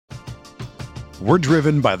We're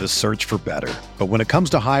driven by the search for better. But when it comes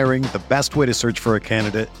to hiring, the best way to search for a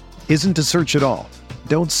candidate isn't to search at all.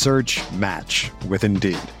 Don't search, match with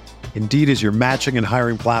Indeed. Indeed is your matching and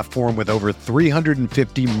hiring platform with over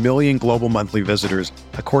 350 million global monthly visitors,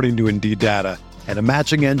 according to Indeed data, and a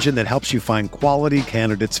matching engine that helps you find quality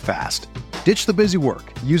candidates fast. Ditch the busy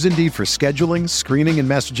work. Use Indeed for scheduling, screening, and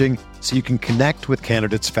messaging so you can connect with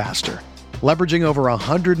candidates faster. Leveraging over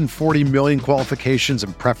 140 million qualifications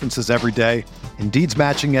and preferences every day, Indeed's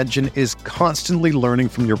matching engine is constantly learning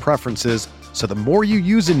from your preferences, so the more you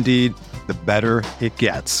use Indeed, the better it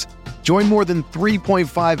gets. Join more than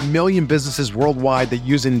 3.5 million businesses worldwide that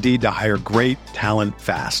use Indeed to hire great talent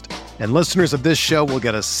fast. And listeners of this show will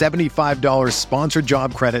get a $75 sponsored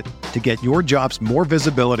job credit to get your jobs more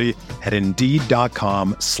visibility at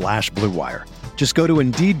Indeed.com/Blue Wire. Just go to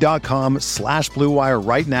Indeed.com/Blue Wire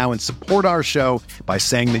right now and support our show by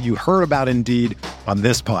saying that you heard about Indeed on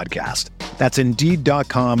this podcast. That's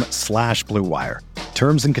Indeed.com/Blue Wire.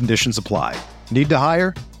 Terms and conditions apply. Need to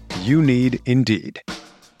hire? You need Indeed.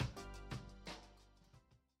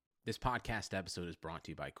 This podcast episode is brought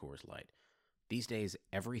to you by Coors Light. These days,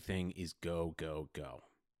 everything is go, go, go.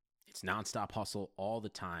 It's nonstop hustle all the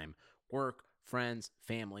time. Work, friends,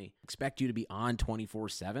 family, expect you to be on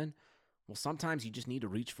 24/7. Well, sometimes you just need to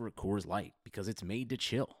reach for a Coors Light because it's made to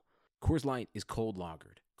chill. Coors Light is cold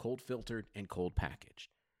lagered, cold filtered, and cold packaged.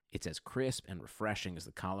 It's as crisp and refreshing as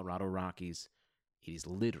the Colorado Rockies. It is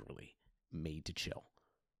literally made to chill.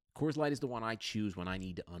 Coors Light is the one I choose when I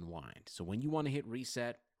need to unwind. So when you want to hit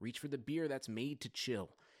reset, reach for the beer that's made to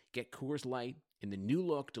chill. Get Coors Light in the new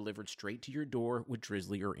look delivered straight to your door with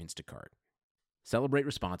Drizzly or Instacart. Celebrate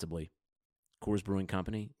responsibly. Coors Brewing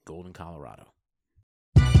Company, Golden, Colorado.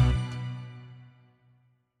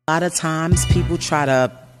 A lot of times people try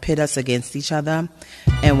to pit us against each other.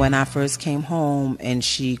 And when I first came home and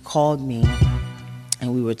she called me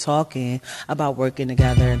and we were talking about working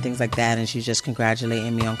together and things like that, and she's just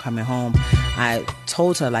congratulating me on coming home, I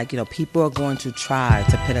told her, people are going to try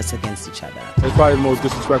to pit us against each other. It's probably the most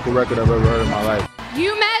disrespectful record I've ever heard in my life.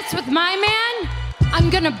 You mess with my man, I'm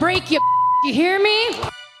gonna break you. You hear me?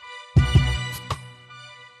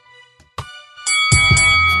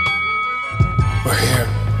 We're here.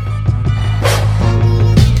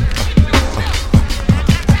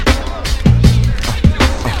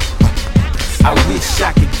 I wish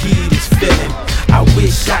I could give this feeling. I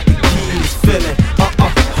wish I could give this feeling.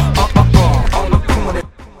 On the corner.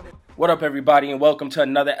 What up, everybody, and welcome to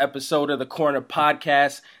another episode of the Corner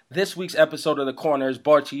Podcast. This week's episode of the Corner is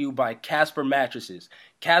brought to you by Casper Mattresses.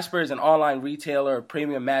 Casper is an online retailer of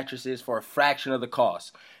premium mattresses for a fraction of the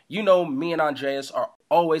cost. You know, me and Andreas are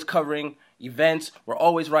always covering events. We're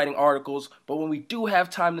always writing articles, but when we do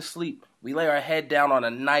have time to sleep, we lay our head down on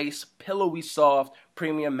a nice, pillowy, soft,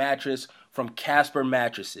 premium mattress from Casper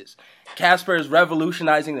Mattresses. Casper is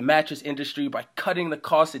revolutionizing the mattress industry by cutting the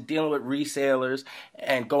cost of dealing with resellers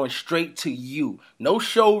and going straight to you. No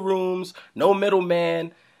showrooms, no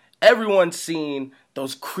middleman. Everyone's seen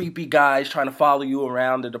those creepy guys trying to follow you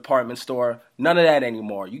around the department store. None of that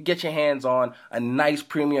anymore. You get your hands on a nice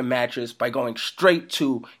premium mattress by going straight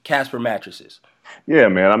to Casper Mattresses. Yeah,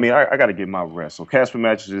 man. I mean, I got to get my rest. So Casper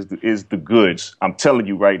Mattresses is the goods. I'm telling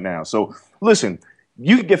you right now. So listen,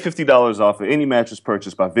 you can get $50 off of any mattress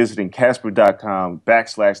purchase by visiting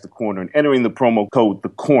Casper.com/The Corner and entering the promo code The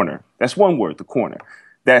Corner. That's one word, The Corner.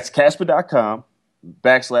 That's Casper.com/The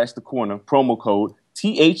Corner, promo code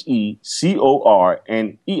TheCorner.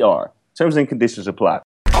 Terms and conditions apply.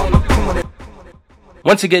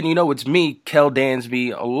 Once again, you know it's me, Kel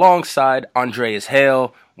Dansby, alongside Andreas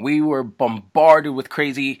Hale. We were bombarded with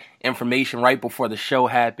crazy information right before the show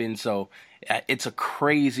happened, so it's a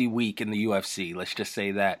crazy week in the UFC, let's just say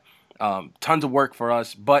that. Tons of work for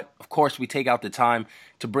us, but of course we take out the time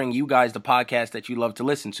to bring you guys the podcast that you love to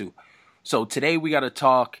listen to. So today we got to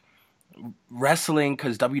talk wrestling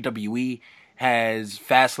because WWE has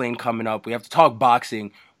Fastlane coming up. We have to talk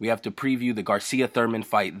boxing. We have to preview the Garcia-Thurman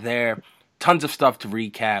fight there. Tons of stuff to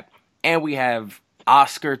recap. And we have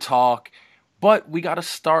Oscar talk. But we got to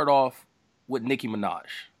start off with Nicki Minaj.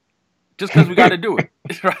 Just because we got to do it.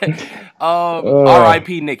 Right?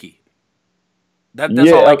 R.I.P. Nicki. That's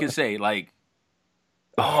all I can say.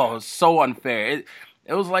 So unfair.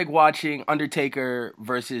 It was like watching Undertaker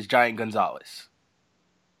versus Giant Gonzalez.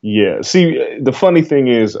 Yeah. See, the funny thing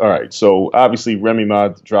is, all right, so obviously Remy Ma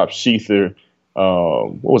dropped Sheether,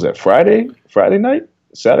 what was that, Friday night?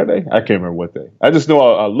 Saturday? I can't remember what day. I just know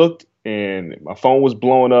I looked and my phone was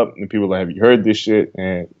blowing up and people were like, have you heard this shit?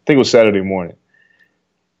 And I think it was Saturday morning.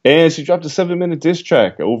 And she dropped a 7-minute diss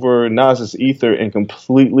track over Nas's Ether and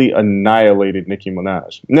completely annihilated Nicki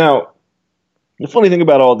Minaj. Now, The funny thing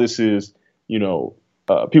about all this is, people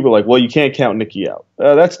are like, well, you can't count Nicki out.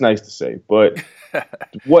 That's nice to say, but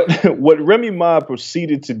what Remy Ma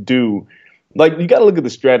proceeded to do, like, you got to look at the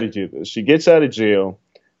strategy of this. She gets out of jail.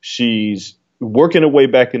 She's working her way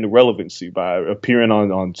back into relevancy by appearing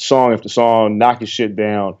on song after song, knocking shit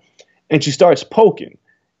down, and she starts poking.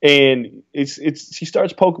 And she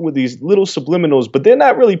starts poking with these little subliminals, but they're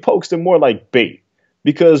not really pokes. They're more like bait,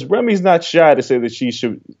 because Remy's not shy to say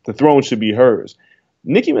that the throne should be hers.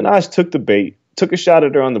 Nicki Minaj took the bait, took a shot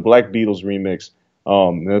at her on the Black Beatles remix.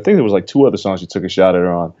 And I think there was like 2 other songs she took a shot at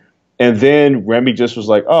her on. And then Remy just was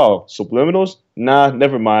like, oh, subliminals? Nah,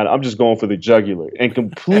 never mind. I'm just going for the jugular. And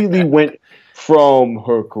completely went from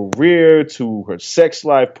her career to her sex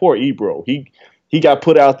life. Poor Ebro. He got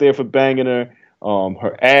put out there for banging her.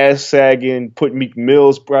 Her ass sagging, put Meek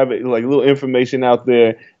Mill's private, like, little information out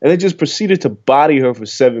there, and then just proceeded to body her for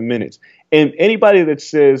 7 minutes. And anybody that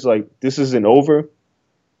says, like, this isn't over,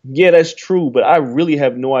 yeah, that's true, but I really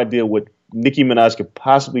have no idea what Nicki Minaj could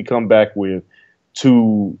possibly come back with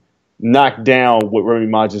to knock down what Remy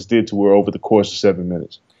Ma just did to her over the course of 7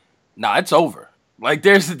 minutes. Nah, it's over. Like,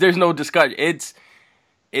 there's no discussion.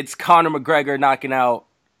 It's Conor McGregor knocking out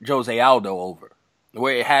Jose Aldo over,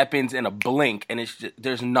 where it happens in a blink, and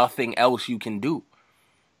there's nothing else you can do.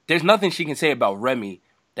 There's nothing she can say about Remy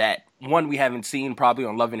that, one, we haven't seen probably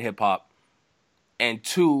on Love and Hip Hop, and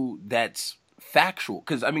 2, that's factual.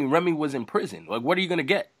 Because, I mean, Remy was in prison. Like, what are you going to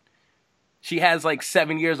get? She has, like,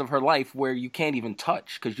 7 years of her life where you can't even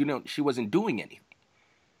touch because, she wasn't doing anything.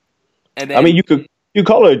 And then, I mean, you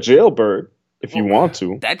call her a jailbird if you want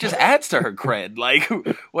to. That just adds to her cred. Like,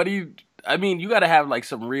 you got to have, like,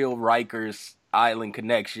 some real Rikers Island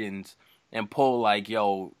connections and pull, like,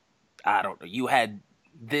 yo, I don't know, you had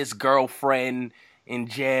this girlfriend in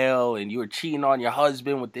jail and you were cheating on your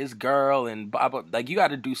husband with this girl and blah, blah. Like, you got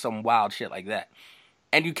to do some wild shit like that,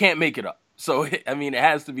 and you can't make it up. So I mean, it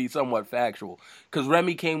has to be somewhat factual, because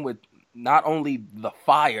Remy came with not only the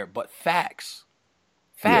fire but facts.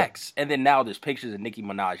 Yeah. And then now there's pictures of Nicki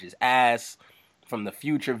Minaj's ass from the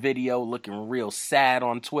Future video looking real sad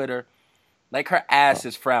on Twitter. Like, her ass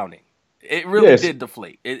is frowning. It really did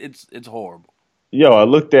deflate. It's horrible. Yo, I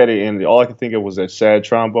looked at it and all I could think of was that sad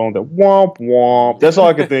trombone, that womp womp. That's all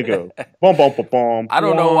I could think of. Bum bum bum bum. I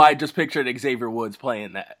don't know why I just pictured Xavier Woods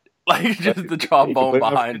playing that. Like, just the trombone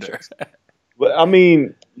behind her. But I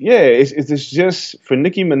mean, yeah, it's just for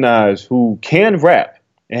Nicki Minaj, who can rap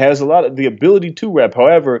and has a lot of the ability to rap.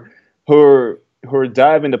 However, her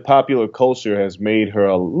dive into popular culture has made her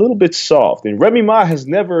a little bit soft. And Remy Ma has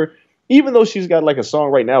never, even though she's got like a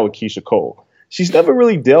song right now with Keisha Cole, she's never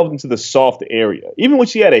really delved into the soft area. Even when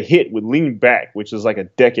she had a hit with Lean Back, which was like a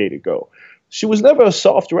decade ago, she was never a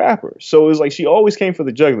soft rapper. So it was like she always came for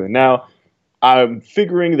the juggler. Now, I'm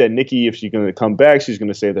figuring that Nicki, if she's going to come back, she's going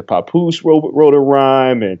to say that Papoose wrote a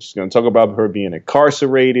rhyme, and she's going to talk about her being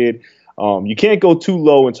incarcerated. You can't go too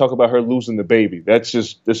low and talk about her losing the baby. That's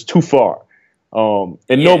too far. And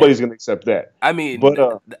nobody's going to accept that. I mean,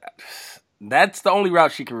 but that's the only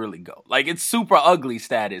route she can really go. Like, it's super ugly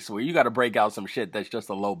status where you got to break out some shit that's just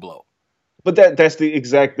a low blow. But that's the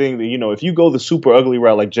exact thing that, if you go the super ugly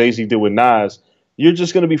route like Jay-Z did with Nas, you're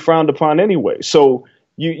just going to be frowned upon anyway. So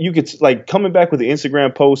you could, like, coming back with the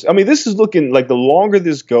Instagram post. I mean, this is looking like, the longer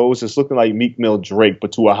this goes, it's looking like Meek Mill Drake,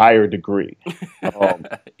 but to a higher degree.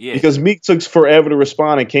 Because Meek took forever to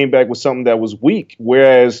respond and came back with something that was weak,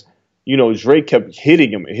 whereas, Drake kept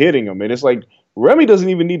hitting him. And it's like, Remy doesn't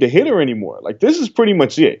even need to hit her anymore. Like, this is pretty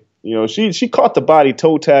much it. She caught the body,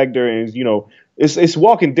 toe tagged her, and, it's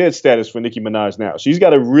Walking Dead status for Nicki Minaj now. She's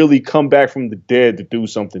got to really come back from the dead to do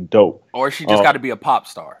something dope. Or she just got to be a pop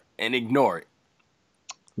star and ignore it.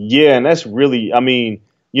 Yeah, and that's really, I mean,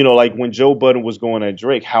 like when Joe Budden was going at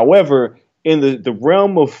Drake. However, in the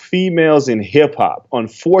realm of females in hip hop,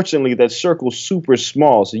 unfortunately, that circle's super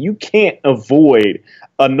small. So you can't avoid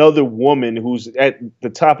another woman who's at the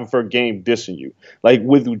top of her game dissing you. Like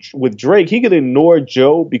with Drake, he could ignore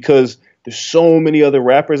Joe because there's so many other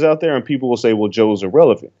rappers out there, and people will say, well, Joe's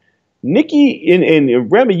irrelevant. Nicki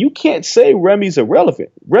and Remy, you can't say Remy's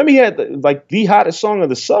irrelevant. Remy had the hottest song of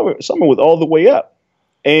the summer with All the Way Up.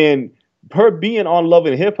 And her being on Love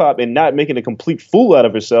and Hip Hop and not making a complete fool out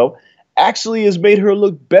of herself actually has made her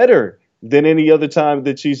look better than any other time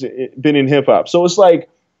that she's been in hip hop. So it's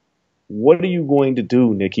like, what are you going to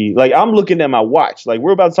do, Nicki? Like, I'm looking at my watch. Like,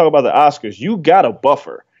 we're about to talk about the Oscars. You got a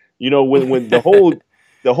buffer. When the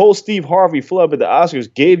whole Steve Harvey flub at the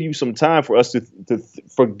Oscars gave you some time for us to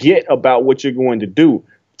forget about what you're going to do.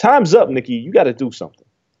 Time's up, Nicki. You got to do something.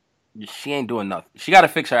 She ain't doing nothing. She got to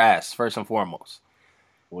fix her ass first and foremost.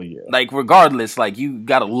 Well, yeah. Like, regardless, like, you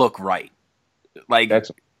got to look right. Like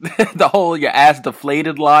That's the whole "your ass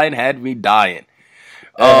deflated" line had me dying.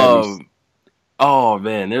 Oh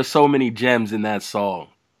man, there's so many gems in that song.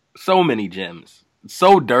 So many gems.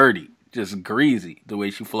 So dirty, just greasy the way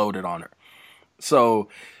she floated on her. So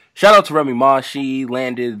shout out to Remy Ma. She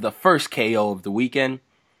landed the first KO of the weekend.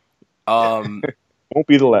 won't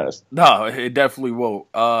be the last. No, it definitely won't.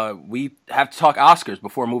 We have to talk Oscars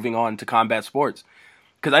before moving on to combat sports.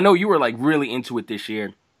 Because I know you were like really into it this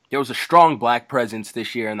year. There was a strong black presence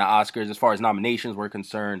this year in the Oscars as far as nominations were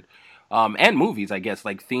concerned. And movies, I guess,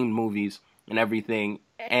 like themed movies and everything.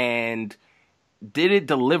 And did it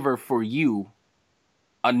deliver for you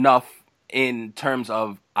enough in terms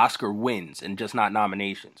of Oscar wins and just not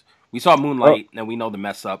nominations? We saw Moonlight, and we know the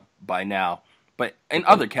mess up by now. But in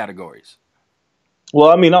other categories. Well,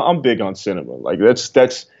 I mean, I'm big on cinema. Like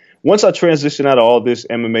that's once I transition out of all this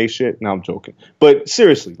MMA shit. Now I'm joking, but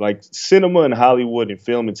seriously, like cinema and Hollywood and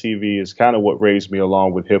film and TV is kind of what raised me,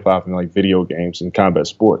 along with hip hop and like video games and combat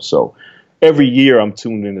sports. So every year I'm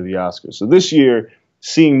tuned into the Oscars. So this year,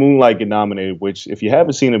 seeing Moonlight get nominated, which if you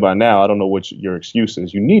haven't seen it by now, I don't know what your excuse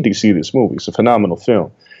is. You need to see this movie. It's a phenomenal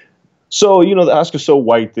film. So, the Oscar So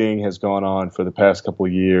White thing has gone on for the past couple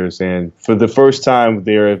of years. And for the first time,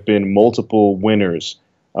 there have been multiple winners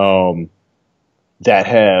that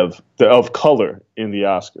have of color in the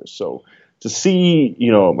Oscars. So to see,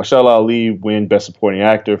 Mahershala Ali win Best Supporting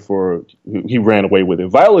Actor he ran away with it.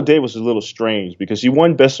 Viola Davis is a little strange because she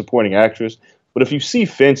won Best Supporting Actress. But if you see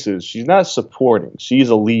Fences, she's not supporting. She's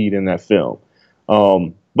a lead in that film.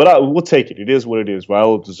 But we'll take it. It is what it is.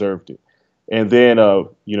 Viola deserved it. And then,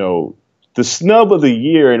 the snub of the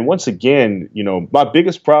year, and once again, my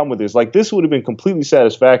biggest problem with this, like this would have been completely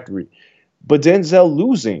satisfactory, but Denzel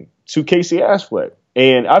losing to Casey Affleck.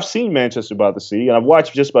 And I've seen Manchester by the Sea, and I've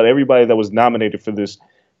watched just about everybody that was nominated for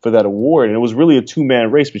that award, and it was really a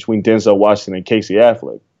two-man race between Denzel Washington and Casey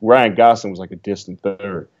Affleck. Ryan Gosling was like a distant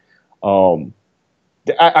third.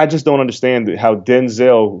 I just don't understand how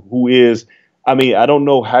Denzel, who is, I don't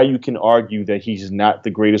know how you can argue that he's not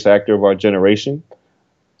the greatest actor of our generation,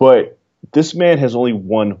 but this man has only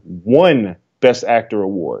won one Best Actor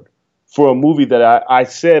award for a movie that I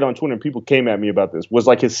said on Twitter, and people came at me about this, was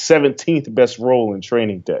like his 17th best role in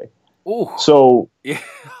Training Day. Ooh. So yeah,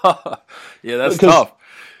 that's tough.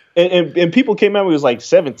 And people came at me, it was like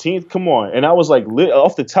 17th, come on. And I was like,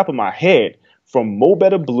 off the top of my head, from Mo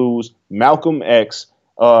Better Blues, Malcolm X,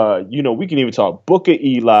 we can even talk Booker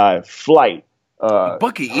Eli, Flight.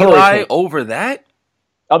 Booker Eli over that?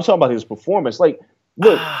 I'm talking about his performance. Like,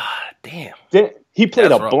 look. Damn. He played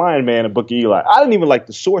blind man in Booker Eli. I didn't even like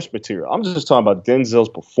the source material. I'm just talking about Denzel's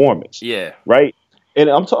performance. Yeah. Right? And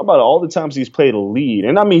I'm talking about all the times he's played a lead.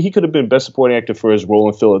 And he could have been Best Supporting Actor for his role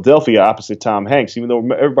in Philadelphia opposite Tom Hanks, even though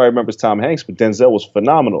everybody remembers Tom Hanks, but Denzel was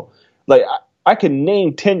phenomenal. Like, I can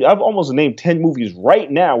name 10, I've almost named 10 movies right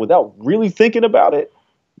now without really thinking about it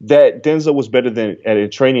that Denzel was better than at a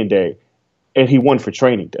Training Day, and he won for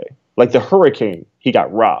Training Day. Like The Hurricane, he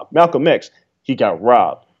got robbed. Malcolm X, he got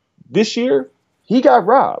robbed. This year, he got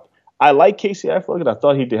robbed. I like Casey Affleck, and I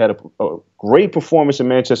thought he had a great performance in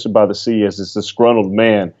Manchester by the Sea as this disgruntled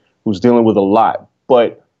man who's dealing with a lot.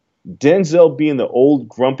 But Denzel being the old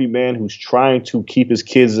grumpy man who's trying to keep his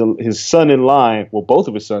son in line, well, both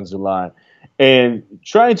of his sons in line, and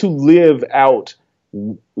trying to live out,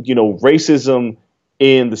 racism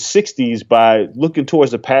in the 60s by looking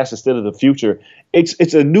towards the past instead of the future. It's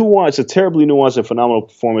a terribly nuanced and phenomenal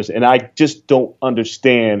performance, and I just don't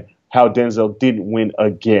understand how Denzel didn't win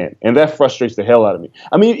again. And that frustrates the hell out of me.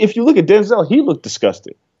 If you look at Denzel, he looked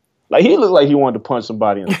disgusted. Like, he looked like he wanted to punch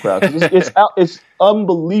somebody in the crowd. It's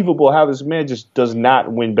unbelievable how this man just does not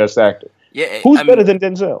win Best Actor. Yeah, Who's better than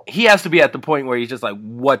Denzel? He has to be at the point where he's just like,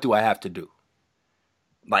 what do I have to do?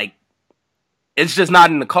 Like, it's just not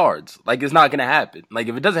in the cards. Like, it's not going to happen. Like,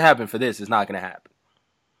 if it doesn't happen for this, it's not going to happen.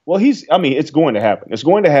 Well, it's going to happen. It's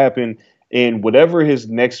going to happen in whatever his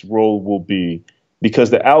next role will be,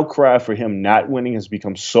 because the outcry for him not winning has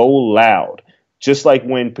become so loud. Just like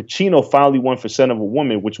when Pacino finally won for Son of a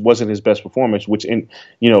Woman, which wasn't his best performance, which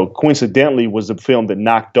coincidentally was the film that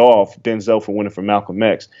knocked off Denzel for winning for Malcolm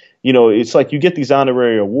X. It's like you get these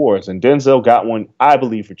honorary awards, and Denzel got one, I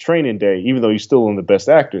believe, for Training Day, even though he's still one of the best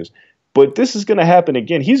actors. But this is going to happen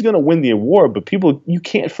again. He's going to win the award, but you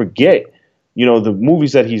can't forget, the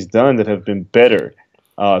movies that he's done that have been better.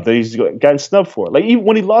 That he's gotten snubbed for. Like, even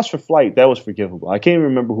when he lost for Flight, that was forgivable. I can't even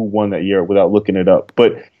remember who won that year without looking it up.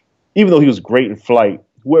 But even though he was great in Flight,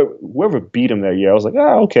 whoever beat him that year, I was like,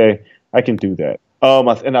 okay, I can do that.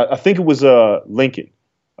 I think it was Lincoln.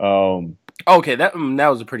 Okay, that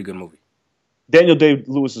was a pretty good movie. Daniel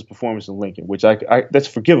Day-Lewis's performance in Lincoln, which I that's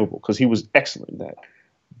forgivable because he was excellent in that.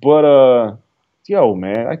 But yo,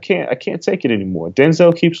 man, I can't take it anymore.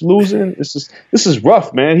 Denzel keeps losing. This is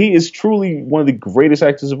rough, man. He is truly one of the greatest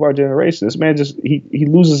actors of our generation. This man he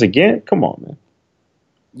loses again. Come on, man.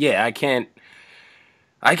 Yeah, I can't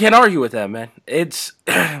argue with that, man. It's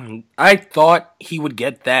I thought he would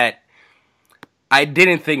get that. I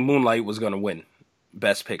didn't think Moonlight was gonna win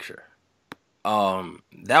Best Picture.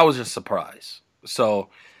 That was a surprise. So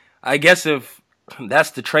I guess if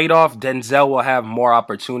that's the trade-off, Denzel will have more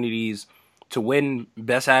opportunities to win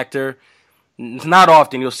Best Actor. It's not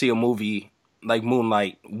often you'll see a movie like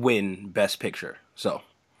Moonlight win Best Picture. So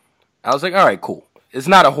I was like, all right, cool. It's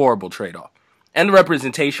not a horrible trade-off. And the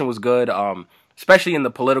representation was good, especially in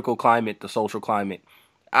the political climate, the social climate.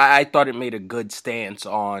 I thought it made a good stance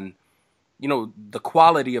on, the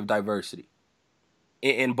quality of diversity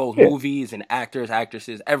in both movies and actors,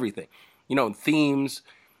 actresses, everything. Themes.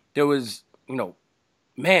 There was,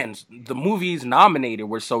 man, the movies nominated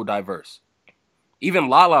were so diverse. Even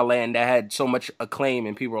La La Land that had so much acclaim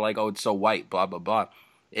and people were like, oh, it's so white, blah, blah, blah.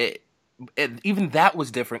 Even that was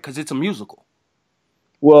different because it's a musical.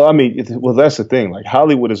 Well, I mean, that's the thing. Like,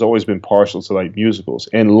 Hollywood has always been partial to like musicals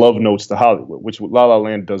and love notes to Hollywood, which La La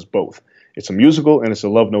Land does both. It's a musical and it's a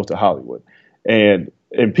love note to Hollywood. And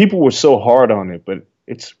people were so hard on it, but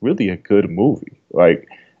it's really a good movie. Like,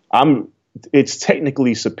 it's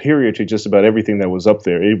technically superior to just about everything that was up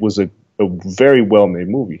there. It was a very well-made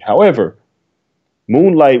movie. However,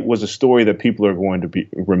 Moonlight was a story that people are going to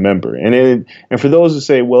remember. And for those who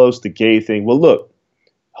say, well, it's the gay thing. Well, look.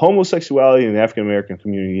 Homosexuality in the African American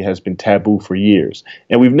community has been taboo for years,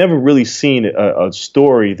 and we've never really seen a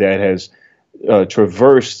story that has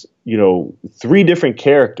traversed, three different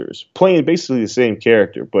characters playing basically the same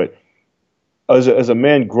character. But as a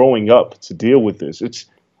man growing up to deal with this, it's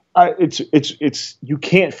you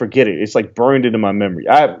can't forget it. It's like burned into my memory.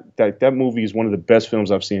 That movie is one of the best films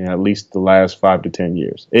I've seen in at least the last 5 to 10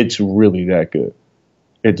 years. It's really that good.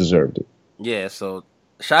 It deserved it. Yeah. So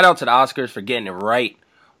shout out to the Oscars for getting it right.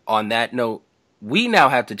 On that note, we now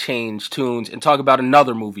have to change tunes and talk about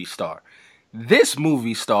another movie star. This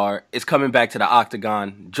movie star is coming back to the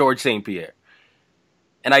Octagon, George St. Pierre.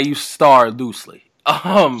 And I use star loosely.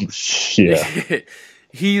 Yeah.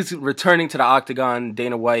 He's returning to the Octagon.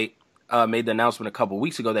 Dana White made the announcement a couple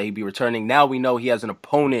weeks ago that he'd be returning. Now we know he has an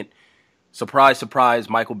opponent. Surprise, surprise,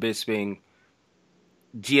 Michael Bisping.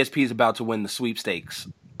 GSP is about to win the sweepstakes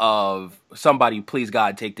of somebody, please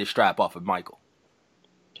God, take this strap off of Michael.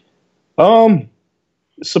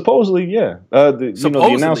 Supposedly, yeah.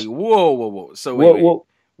 Supposedly, whoa. So wait.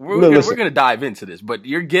 We're gonna dive into this, but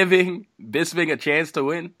you're giving Bisping a chance to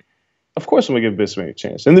win? Of course, I'm gonna give Bisping a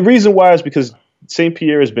chance, and the reason why is because St.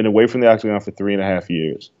 Pierre has been away from the Octagon for 3.5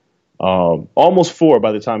 years, almost 4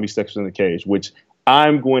 by the time he steps in the cage. Which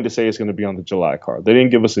I'm going to say is going to be on the July card. They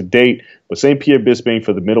didn't give us a date, but St. Pierre Bisping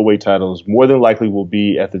for the middleweight titles more than likely will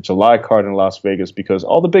be at the July card in Las Vegas because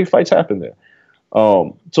all the big fights happen there.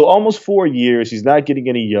 So almost 4 years, he's not getting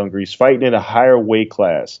any younger. He's fighting in a higher weight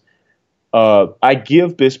class. I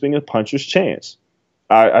give Bisping a puncher's chance.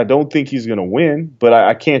 I don't think he's going to win, but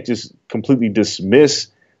I can't just completely dismiss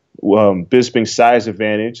Bisping's size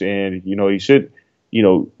advantage. And, he should,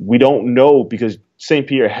 we don't know because St.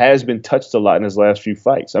 Pierre has been touched a lot in his last few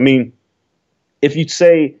fights. I mean, if you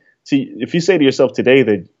say to yourself today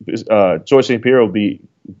that George St. Pierre will be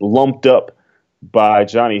lumped up by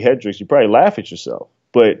Johnny Hendricks, you probably laugh at yourself.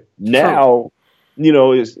 But now,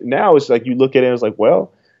 it's like you look at it and it's like,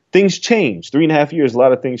 well, things change. 3.5 years, a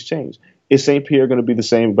lot of things change. Is St. Pierre going to be the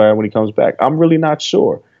same guy when he comes back? I'm really not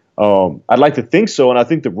sure. I'd like to think so, and I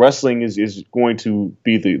think the wrestling is going to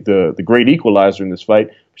be the great equalizer in this fight.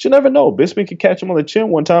 But you never know. Bisping could catch him on the chin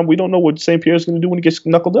one time. We don't know what St. Pierre is going to do when he gets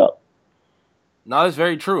knuckled up. No, that's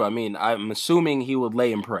very true. I mean, I'm assuming he would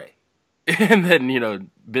lay and pray. And then,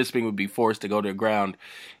 Bisping would be forced to go to the ground,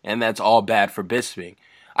 and that's all bad for Bisping.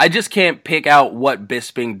 I just can't pick out what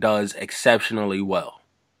Bisping does exceptionally well.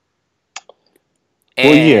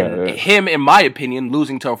 And him, in my opinion,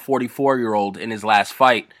 losing to a 44-year-old in his last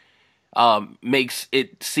fight makes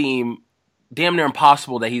it seem damn near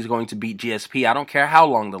impossible that he's going to beat GSP. I don't care how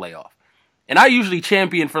long the layoff. And I usually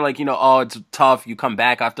champion for it's tough, you come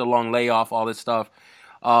back after a long layoff, all this stuff.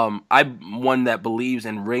 I'm one that believes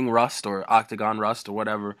in ring rust or octagon rust or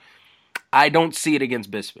whatever. I don't see it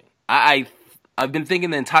against Bisping. I've been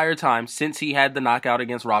thinking the entire time since he had the knockout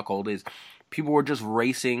against Rockhold is people were just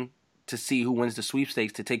racing to see who wins the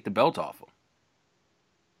sweepstakes to take the belt off him.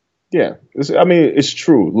 Yeah, it's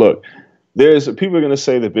true. Look, People are going to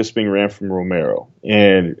say that Bisping ran from Romero,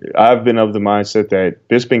 and I've been of the mindset that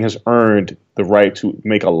Bisping has earned the right to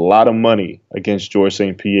make a lot of money against Georges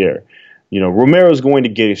St. Pierre. Romero's going to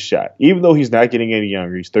get his shot, even though he's not getting any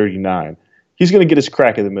younger. He's 39. He's going to get his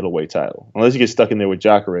crack at the middleweight title, unless he gets stuck in there with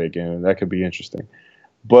Jacare again, and that could be interesting.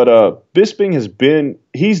 But Bisping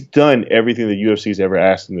he's done everything the UFC's ever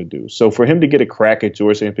asked him to do. So for him to get a crack at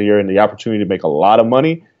Georges St. Pierre and the opportunity to make a lot of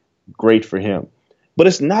money, great for him. But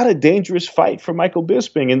it's not a dangerous fight for Michael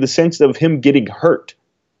Bisping in the sense of him getting hurt.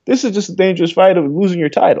 This is just a dangerous fight of losing your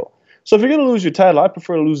title. So if you're going to lose your title, I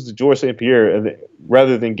prefer to lose to Georges St. Pierre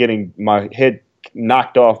rather than getting my head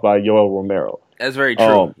knocked off by Yoel Romero. That's very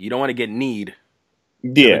true. You don't want to get kneed.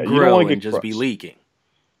 Yeah, you don't want to get just be leaking.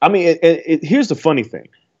 I mean, here's the funny thing.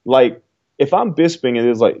 Like, if I'm Bisping and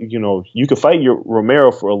it's like, you could fight your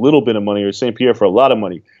Romero for a little bit of money or St. Pierre for a lot of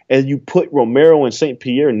money, and you put Romero and St.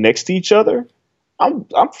 Pierre next to each other, I'm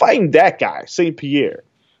fighting that guy, St. Pierre.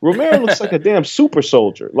 Romero looks like a damn super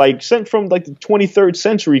soldier, like sent from like the 23rd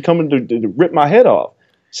century coming to rip my head off.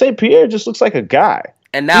 St. Pierre just looks like a guy.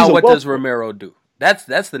 And now what does Romero do?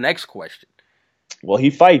 That's the next question. Well,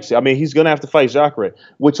 he fights. I mean, he's going to have to fight Jacare,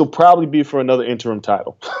 which will probably be for another interim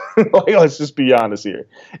title. Let's just be honest here.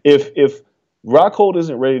 If Rockhold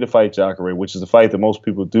isn't ready to fight Jacare, which is a fight that most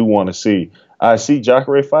people do want to see, I see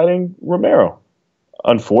Jacare fighting Romero,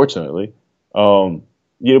 unfortunately.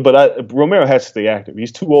 But Romero has to stay active.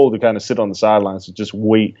 He's too old to kind of sit on the sidelines and just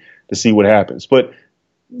wait to see what happens. But,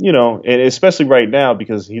 and especially right now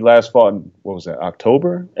because he last fought in,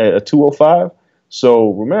 October at 205.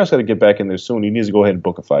 So Romero's got to get back in there soon. He needs to go ahead and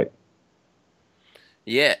book a fight.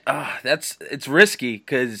 Yeah, it's risky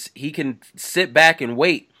because he can sit back and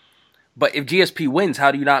wait. But if GSP wins,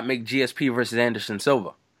 how do you not make GSP versus Anderson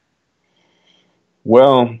Silva?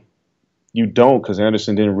 Well, you don't, because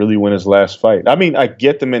Anderson didn't really win his last fight. I mean, I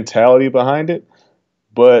get the mentality behind it,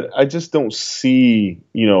 but I just don't see,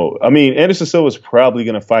 Anderson Silva is probably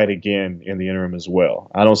going to fight again in the interim as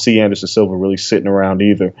well. I don't see Anderson Silva really sitting around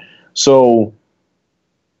either. So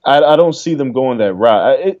I don't see them going that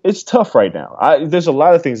route. It's tough right now. There's a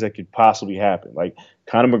lot of things that could possibly happen. Like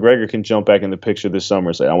Conor McGregor can jump back in the picture this summer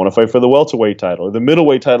and say, I want to fight for the welterweight title. Or the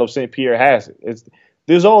middleweight title of St. Pierre has it.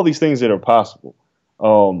 There's all these things that are possible.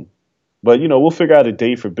 But, we'll figure out a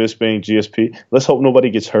date for Bisping, GSP. Let's hope nobody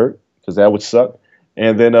gets hurt, because that would suck.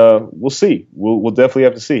 And then we'll see. We'll definitely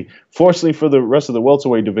have to see. Fortunately for the rest of the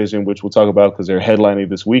welterweight division, which we'll talk about because they're headlining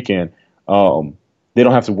this weekend, they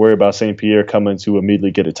don't have to worry about St. Pierre coming to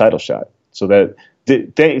immediately get a title shot. So that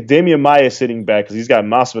Damian Maia is sitting back because he's got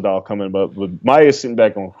Masvidal coming, but Maia is sitting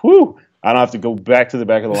back going, whew, I don't have to go back to the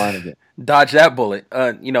back of the line again. Dodge that bullet,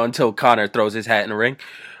 until Conor throws his hat in the ring.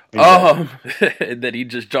 Exactly. That he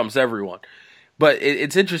just jumps everyone. But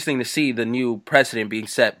it's interesting to see the new precedent being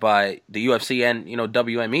set by the UFC and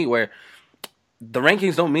WME, where the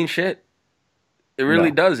rankings don't mean shit. It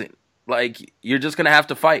really doesn't. Like, you're just gonna have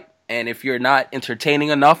to fight, and if you're not entertaining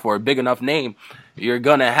enough or a big enough name, you're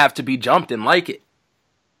gonna have to be jumped and like it.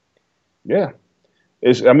 Yeah,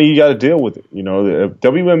 you got to deal with it. The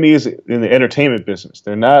WME is in the entertainment business.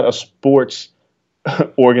 They're not a sports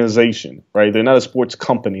organization, right? They're not a sports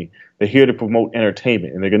company. They're here to promote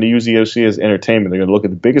entertainment, and they're going to use the UFC as entertainment. They're going to look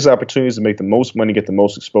at the biggest opportunities to make the most money, get the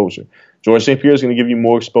most exposure. Georges St. Pierre is going to give you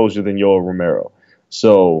more exposure than Yoel Romero.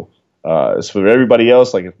 So as for everybody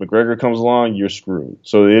else, like if McGregor comes along, you're screwed.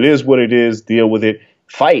 So it is what it is. Deal with it.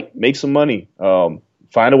 Fight. Make some money. Find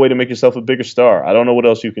a way to make yourself a bigger star. I don't know what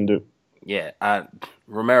else you can do. Yeah,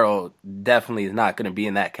 Romero definitely is not going to be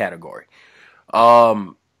in that category.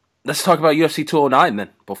 Let's talk about UFC 209 then,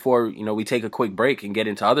 before we take a quick break and get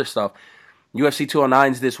into other stuff. UFC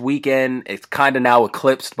 209's this weekend. It's kind of now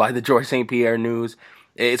eclipsed by the Georges St. Pierre news.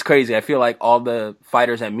 It's crazy. I feel like all the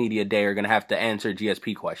fighters at Media Day are going to have to answer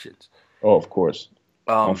GSP questions. Oh, of course.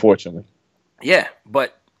 Unfortunately. Yeah,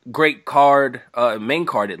 but great card, main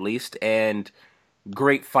card at least, and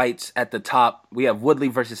great fights at the top. We have Woodley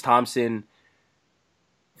versus Thompson.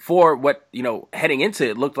 For what, heading into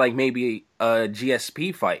it, looked like maybe a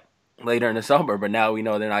GSP fight later in the summer, but now we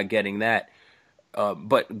know they're not getting that.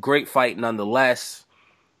 But great fight nonetheless.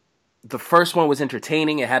 The first one was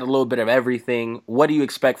entertaining. It had a little bit of everything. What do you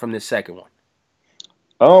expect from this second one?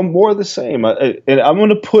 More of the same. And I'm going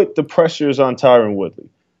to put the pressures on Tyron Woodley.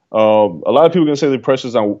 A lot of people are going to say the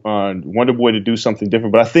pressures on Wonder Boy to do something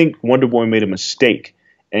different, but I think Wonder Boy made a mistake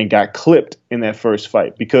and got clipped in that first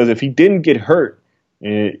fight, because if he didn't get hurt,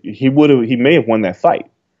 he may have won that fight.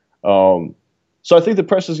 So I think the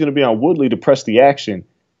pressure is going to be on Woodley to press the action,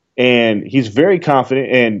 and he's very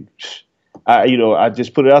confident. And I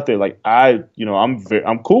just put it out there, like I'm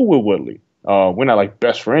cool with Woodley. We're not like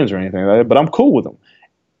best friends or anything like that, but I'm cool with him.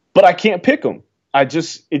 But I can't pick him. It's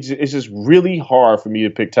just really hard for me to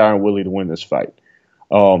pick Tyron Woodley to win this fight.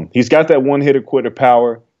 He's got that one-hitter quitter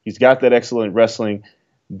power. He's got that excellent wrestling.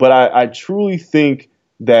 But I truly think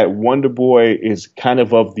that Wonder Boy is kind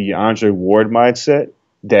of the Andre Ward mindset,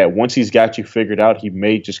 that once he's got you figured out, he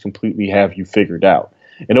may just completely have you figured out.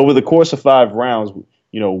 And over the course of 5 rounds,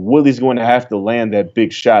 Woodley's going to have to land that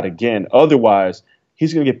big shot again. Otherwise,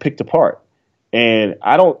 he's going to get picked apart. And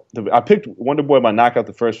I picked Wonder Boy by knockout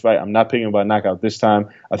the first fight. I'm not picking him by knockout this time.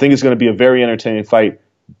 I think it's going to be a very entertaining fight,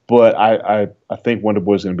 but I think Wonder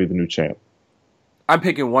Boy is going to be the new champ. I'm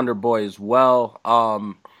picking Wonder Boy as well.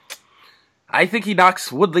 I think he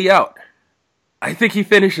knocks Woodley out. I think he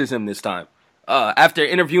finishes him this time. After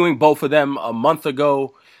interviewing both of them a month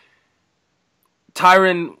ago,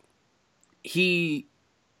 Tyron, he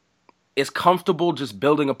is comfortable just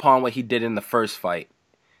building upon what he did in the first fight.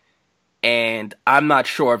 And I'm not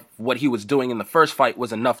sure if what he was doing in the first fight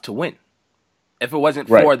was enough to win. If it wasn't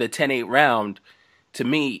for the 10-8 round, to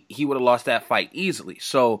me, he would have lost that fight easily.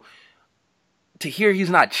 So to hear he's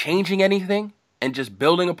not changing anything and just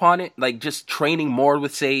building upon it, like just training more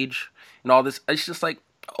with Sage and all this, it's just like,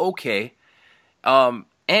 okay.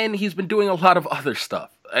 And he's been doing a lot of other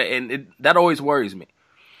stuff, and that always worries me.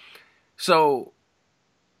 So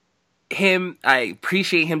I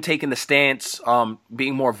appreciate him taking the stance,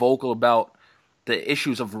 being more vocal about the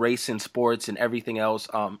issues of race in sports and everything else.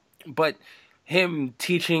 But him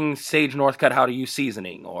teaching Sage Northcutt how to use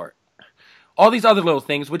seasoning or all these other little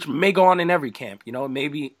things, which may go on in every camp,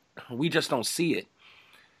 maybe we just don't see it.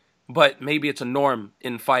 But maybe it's a norm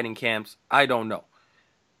in fighting camps. I don't know.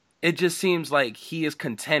 It just seems like he is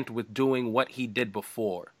content with doing what he did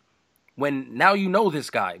before. When now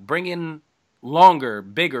this guy, bring in longer,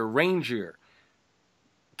 bigger, rangier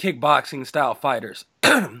kickboxing style fighters.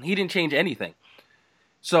 He didn't change anything.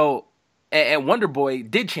 So, and Wonder Boy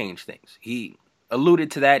did change things. He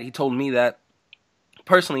alluded to that. He told me that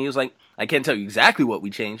personally. He was like, I can't tell you exactly what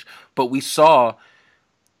we changed, but we saw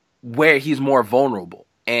where he's more vulnerable.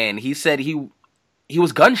 And he said he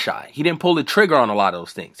was gun shy. He didn't pull the trigger on a lot of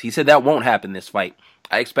those things. He said that won't happen this fight.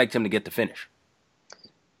 I expect him to get the finish.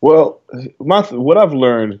 Well, what I've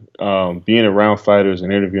learned being around fighters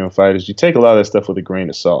and interviewing fighters, you take a lot of that stuff with a grain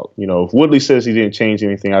of salt. If Woodley says he didn't change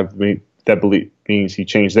anything, that means he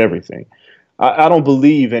changed everything. I don't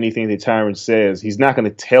believe anything that Tyron says. He's not going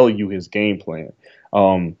to tell you his game plan.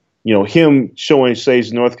 Him showing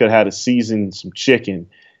Sage Northcutt how to season some chicken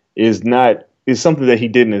is something that he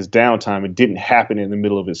did in his downtime. It didn't happen in the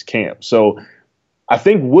middle of his camp. So I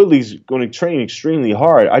think Woodley's going to train extremely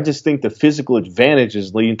hard. I just think the physical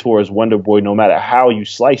advantages lean towards Wonder Boy no matter how you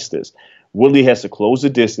slice this. Woodley has to close the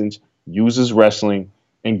distance, use his wrestling,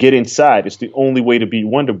 and get inside. It's the only way to beat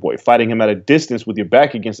Wonder Boy. Fighting him at a distance with your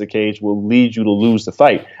back against the cage will lead you to lose the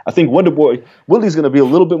fight. I think Woodley's going to be a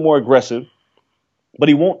little bit more aggressive, but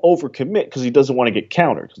he won't overcommit because he doesn't want to get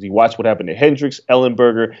countered. Because he watched what happened to Hendricks,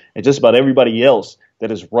 Ellenberger, and just about everybody else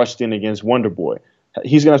that has rushed in against Wonder Boy.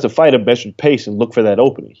 He's going to have to fight a measured pace and look for that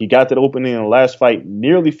opening. He got that opening in the last fight,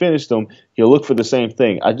 nearly finished him. He'll look for the same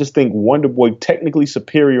thing. I just think Wonder Boy, technically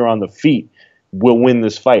superior on the feet, will win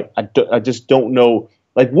this fight. I just don't know.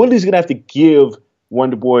 Like, Woodley's going to have to give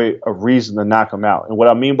Wonder Boy a reason to knock him out. And what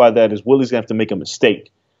I mean by that is Woodley's going to have to make a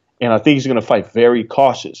mistake. And I think he's going to fight very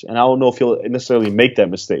cautious. And I don't know if he'll necessarily make that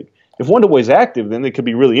mistake. If Wonder Boy's active, then it could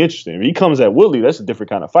be really interesting. If he comes at Woodley, that's a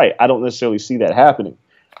different kind of fight. I don't necessarily see that happening.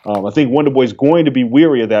 I think Wonder Boy's going to be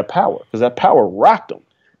weary of that power because that power rocked him.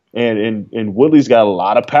 And Woodley's got a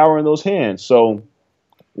lot of power in those hands. So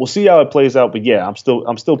we'll see how it plays out. But yeah, I'm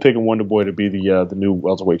still picking Wonder Boy to be the new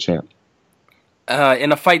welterweight champ.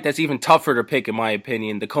 In a fight that's even tougher to pick, in my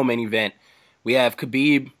opinion, the co-main event, we have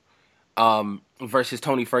Khabib versus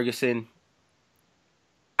Tony Ferguson.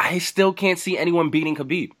 I still can't see anyone beating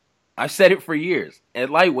Khabib. I've said it for years. At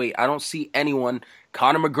lightweight, I don't see anyone,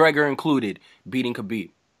 Conor McGregor included, beating Khabib.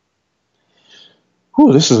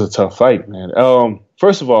 Whew, this is a tough fight, man.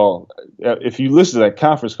 First of all, if you listen to that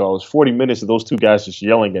conference call, it's 40 minutes of those two guys just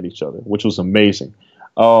yelling at each other, which was amazing.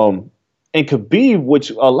 And Khabib, which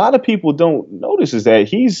a lot of people don't notice, is that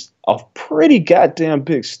he's a pretty goddamn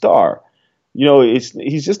big star.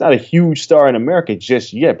 He's just not a huge star in America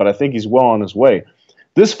just yet, but I think he's well on his way.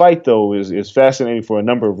 This fight, though, is fascinating for a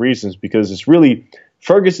number of reasons because it's really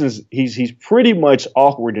Ferguson's. He's pretty much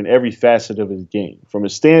awkward in every facet of his game, from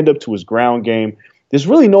his stand-up to his ground game. There's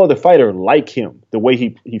really no other fighter like him, the way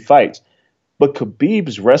he fights. But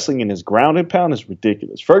Khabib's wrestling and his ground and pound is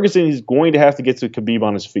ridiculous. Ferguson is going to have to get to Khabib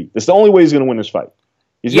on his feet. That's the only way he's going to win this fight.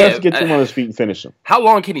 He's going to have to get to him on his feet and finish him. How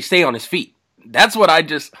long can he stay on his feet? That's what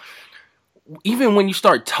even when you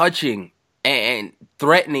start touching and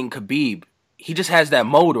threatening Khabib, he just has that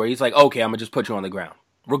mode where he's like, okay, I'm going to just put you on the ground.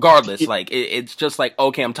 Regardless, like, it's just like,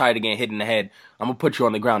 okay, I'm tired of getting hit in the head. I'm going to put you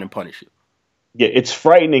on the ground and punish you. Yeah, it's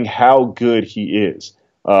frightening how good he is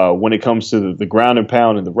when it comes to the ground and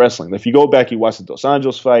pound and the wrestling. If you go back, you watch the Dos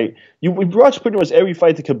Anjos fight, we watch pretty much every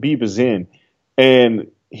fight that Khabib is in,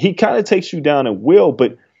 and he kind of takes you down at will,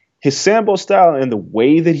 but his Sambo style and the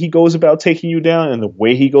way that he goes about taking you down and the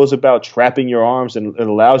way he goes about trapping your arms and it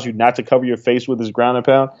allows you not to cover your face with his ground and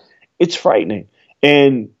pound, it's frightening.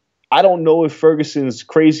 And I don't know if Ferguson's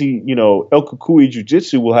crazy, El Kukui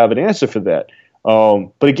jiu-jitsu will have an answer for that.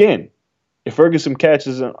 But again, if Ferguson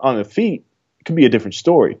catches on the feet, it could be a different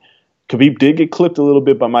story. Khabib did get clipped a little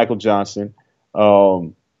bit by Michael Johnson.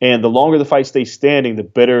 And the longer the fight stays standing,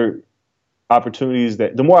 the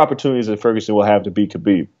more opportunities that Ferguson will have to beat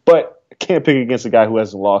Khabib. But I can't pick against a guy who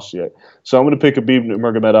hasn't lost yet. So I'm going to pick Khabib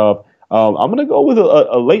Nurmagomedov. I'm going to go with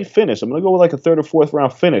a late finish. I'm going to go with like a third or fourth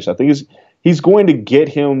round finish. I think he's going to get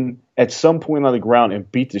him at some point on the ground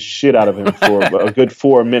and beat the shit out of him for a good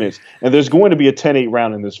 4 minutes. And there's going to be a 10-8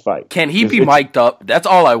 round in this fight. Can he be mic'd up? That's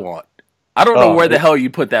all I want. I don't know where the hell you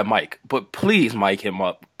put that mic, but please mic him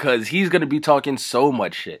up because he's going to be talking so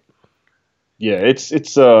much shit. Yeah, it's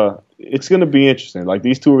going to be interesting. Like,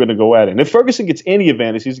 these two are going to go at it. And if Ferguson gets any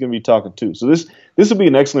advantage, he's going to be talking too. So this will be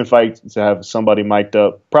an excellent fight to have somebody mic'd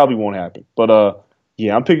up. Probably won't happen. But,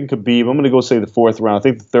 yeah, I'm picking Khabib. I'm going to go say the fourth round. I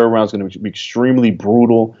think the third round is going to be extremely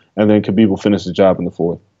brutal, and then Khabib will finish the job in the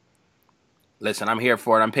fourth. Listen, I'm here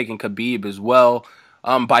for it. I'm picking Khabib as well.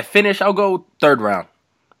 By finish, I'll go third round.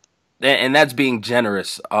 And that's being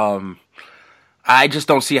generous. I just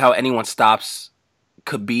don't see how anyone stops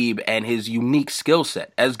Khabib and his unique skill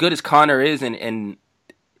set. As good as Conor is and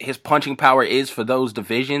his punching power is for those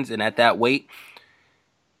divisions and at that weight,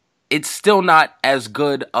 it's still not as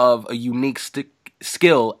good of a unique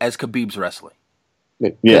skill as Khabib's wrestling.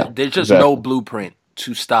 Yeah, there's just no blueprint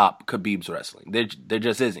to stop Khabib's wrestling. There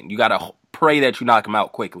just isn't. You got to pray that you knock him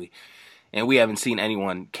out quickly. And we haven't seen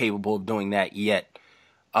anyone capable of doing that yet.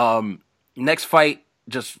 Next fight,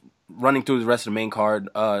 just running through the rest of the main card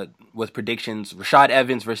with predictions. Rashad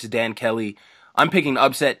Evans versus Dan Kelly. I'm picking to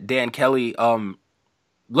upset Dan Kelly.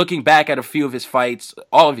 Looking back at a few of his fights,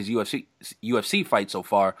 all of his UFC fights so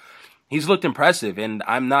far, he's looked impressive. And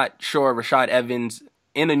I'm not sure Rashad Evans,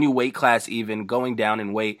 in a new weight class even, going down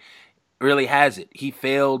in weight, really has it. He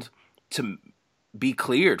failed to be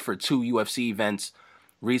cleared for 2 UFC events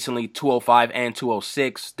recently, 205 and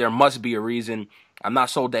 206. There must be a reason. I'm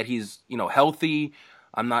not sold that he's, healthy.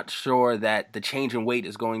 I'm not sure that the change in weight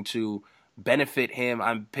is going to benefit him.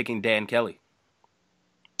 I'm picking Dan Kelly.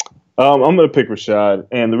 I'm going to pick Rashad.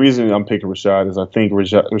 And the reason I'm picking Rashad is I think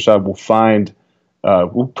Rashad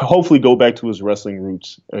will hopefully go back to his wrestling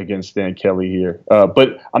roots against Dan Kelly here.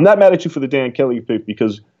 But I'm not mad at you for the Dan Kelly pick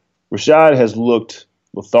because Rashad has looked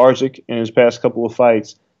lethargic in his past couple of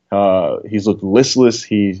fights. He's looked listless.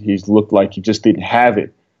 He's looked like he just didn't have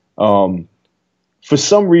it. For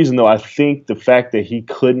some reason, though, I think the fact that he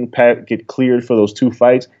couldn't get cleared for those 2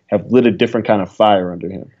 fights have lit a different kind of fire under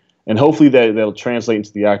him. And hopefully that'll translate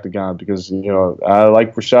into the octagon because, I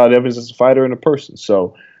like Rashad Evans as a fighter and a person.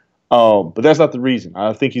 So, but that's not the reason.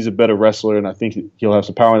 I think he's a better wrestler, and I think he'll have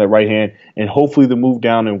some power in that right hand. And hopefully the move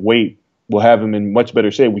down in weight will have him in much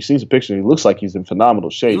better shape. We've seen some pictures. He looks like he's in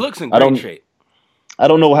phenomenal shape. He looks in great shape. I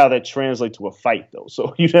don't know how that translates to a fight, though.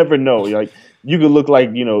 So you never know. Like, you could look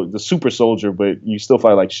like, the super soldier, but you still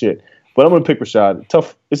fight like shit. But I'm going to pick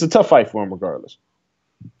Rashad. It's a tough fight for him regardless.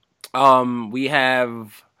 We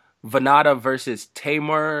have Venata versus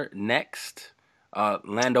Tamur next.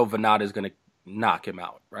 Lando Venata is going to knock him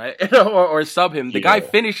out, right? or sub him. The guy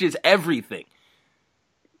finishes everything.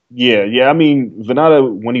 Yeah. I mean, Venata,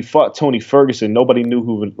 when he fought Tony Ferguson, nobody knew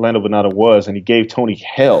who Lando Venata was, and he gave Tony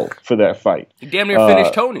hell for that fight. He damn near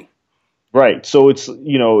finished Tony. Right. So it's,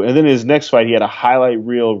 and then his next fight, he had a highlight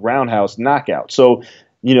reel roundhouse knockout. So,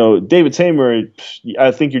 David Tamur,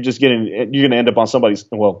 I think you're going to end up on on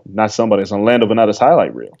Lando Venata's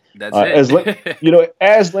highlight reel. That's it.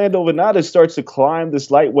 As Lando Venata starts to climb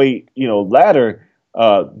this lightweight, ladder,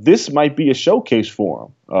 this might be a showcase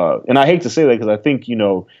for him. And I hate to say that because I think,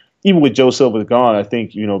 even with Joe Silva gone, I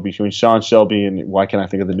think, between Sean Shelby and why can't I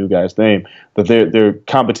think of the new guy's name, that they're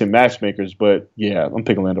competent matchmakers. But yeah, I'm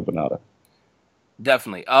picking Lando Venata.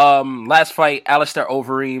 Definitely. Last fight, Alistair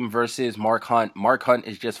Overeem versus Mark Hunt. Mark Hunt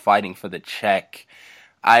is just fighting for the check.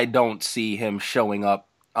 I don't see him showing up.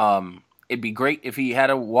 It'd be great if he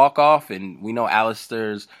had a walk-off, and we know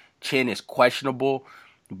Alistair's chin is questionable,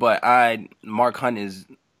 but Mark Hunt is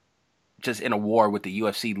just in a war with the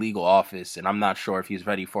UFC legal office, and I'm not sure if he's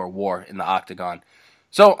ready for a war in the octagon.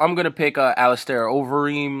 So I'm going to pick Alistair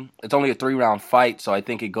Overeem. It's only a 3-round fight, so I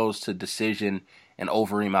think it goes to decision, and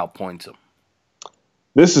Overeem outpoints him.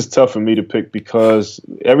 This is tough for me to pick because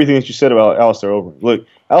everything that you said about Alistair Overeem. Look,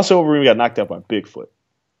 Alistair Overeem got knocked out by Bigfoot.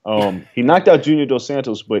 He knocked out Junior Dos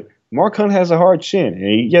Santos, but Mark Hunt has a hard chin.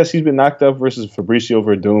 And yes, he's been knocked out versus Fabricio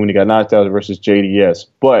Verdum, and he got knocked out versus JDS.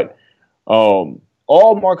 But all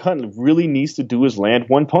Mark Hunt really needs to do is land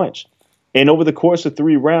one punch. And over the course of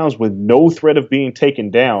 3 rounds, with no threat of being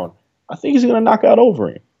taken down, I think he's going to knock out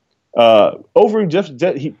Overeem.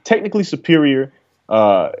 Overeem, he technically superior,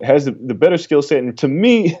 has the better skill set. And to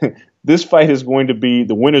me, this fight is going to be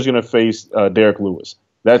the winner's going to face Derek Lewis.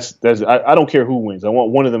 I don't care who wins. I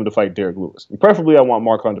want one of them to fight Derek Lewis. And preferably, I want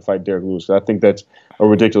Mark Hunt to fight Derek Lewis. I think that's a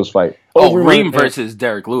ridiculous fight. Reem versus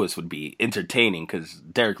Derek Lewis would be entertaining because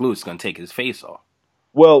Derek Lewis is going to take his face off.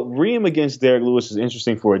 Well, Reem against Derek Lewis is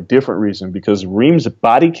interesting for a different reason because Reem's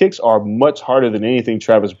body kicks are much harder than anything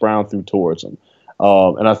Travis Brown threw towards him.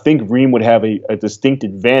 And I think Reem would have a distinct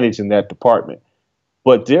advantage in that department.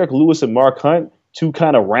 But Derek Lewis and Mark Hunt, 2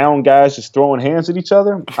 kind of round guys just throwing hands at each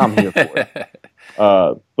other, I'm here for it.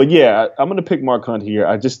 But yeah, I'm going to pick Mark Hunt here.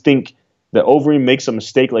 I just think that Overeem makes a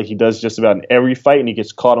mistake like he does just about in every fight, and he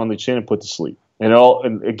gets caught on the chin and put to sleep.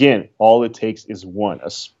 And again, all it takes is one,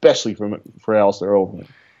 especially for Alistair Overeem.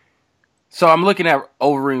 So I'm looking at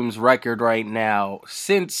Overeem's record right now.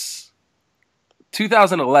 Since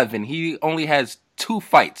 2011, he only has 2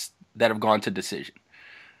 fights that have gone to decision.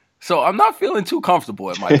 So I'm not feeling too comfortable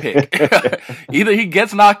at my pick. Either he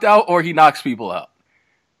gets knocked out or he knocks people out.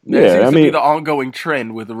 That seems to be the ongoing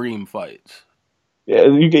trend with Reem fights. Yeah,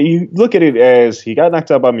 you look at it as he got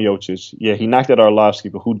knocked out by Miocic. Yeah, he knocked out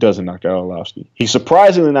Arlovsky, but who doesn't knock out Arlovsky? He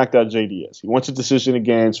surprisingly knocked out JDS. He wants a decision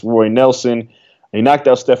against Roy Nelson. He knocked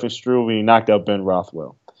out Stefan Struve, and he knocked out Ben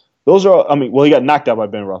Rothwell. Those are, he got knocked out by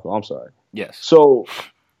Ben Rothwell. I'm sorry. Yes. So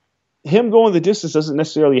him going the distance doesn't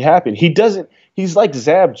necessarily happen. He's like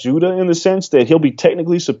Zab Judah in the sense that he'll be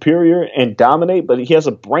technically superior and dominate, but he has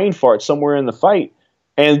a brain fart somewhere in the fight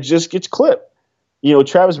and just gets clipped.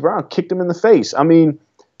 Travis Brown kicked him in the face. I mean,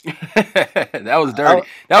 that was dirty.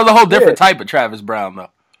 That was a whole different type of Travis Brown,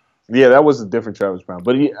 though. Yeah, that was a different Travis Brown.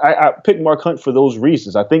 But I picked Mark Hunt for those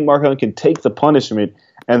reasons. I think Mark Hunt can take the punishment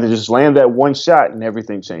and then just land that one shot and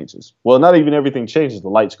everything changes. Well, not even everything changes. The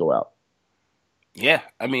lights go out. Yeah,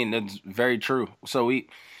 that's very true. So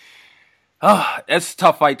that's a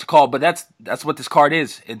tough fight to call, but that's what this card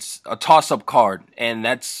is. It's a toss-up card, and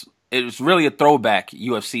it's really a throwback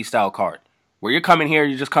UFC style card. Where you're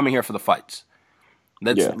just coming here for the fights.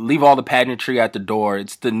 Let's leave all the pageantry at the door.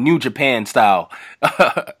 It's the New Japan style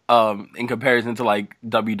in comparison to like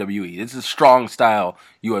WWE. It's a strong style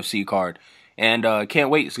UFC card. And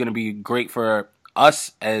can't wait. It's going to be great for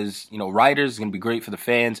us as writers. It's going to be great for the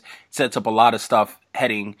fans. It sets up a lot of stuff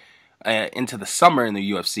heading into the summer in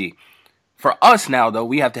the UFC. For us now, though,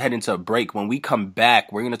 we have to head into a break. When we come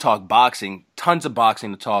back, we're going to talk boxing. Tons of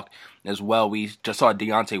boxing to talk as well. We just saw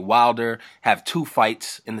Deontay Wilder have 2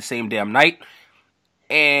 fights in the same damn night.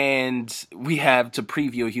 And we have to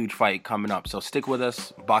preview a huge fight coming up. So stick with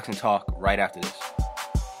us. Boxing talk right after this.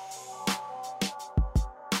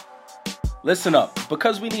 Listen up.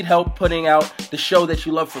 Because we need help putting out the show that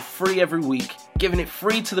you love for free every week, giving it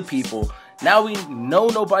free to the people, now we know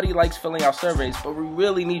nobody likes filling out surveys, but we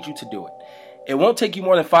really need you to do it. It won't take you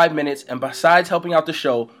more than 5 minutes, and besides helping out the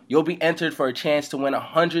show, you'll be entered for a chance to win a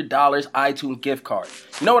 $100 iTunes gift card.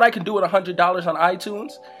 You know what I can do with $100 on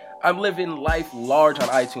iTunes? I'm living life large on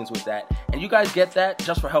iTunes with that, and you guys get that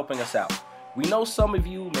just for helping us out. We know some of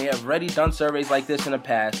you may have already done surveys like this in the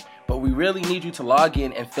past, but we really need you to log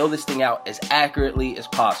in and fill this thing out as accurately as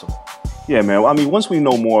possible. Yeah, man. Once we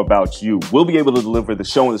know more about you, we'll be able to deliver the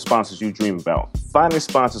show and the sponsors you dream about. Finding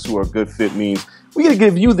sponsors who are a good fit means we got to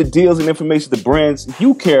give you the deals and information, the brands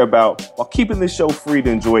you care about, while keeping this show free to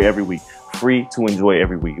enjoy every week. Free to enjoy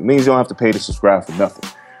every week. It means you don't have to pay to subscribe for nothing.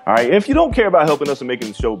 All right. If you don't care about helping us and making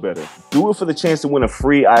the show better, do it for the chance to win a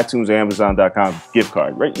free iTunes or Amazon.com gift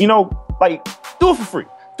card, right? Do it for free.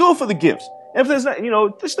 Do it for the gifts. And if there's not,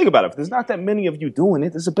 just think about it. If there's not that many of you doing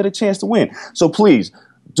it, there's a better chance to win. So please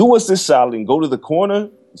do us this solid and go to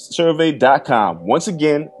thecornersurvey.com. Once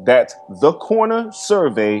again, that's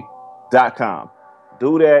thecornersurvey.com.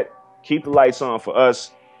 Do that. Keep the lights on for us.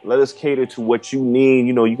 Let us cater to what you need.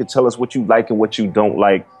 You can tell us what you like and what you don't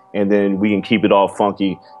like, and then we can keep it all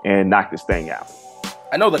funky and knock this thing out.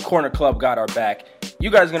 I know the Corner Club got our back. You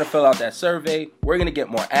guys are going to fill out that survey. We're going to get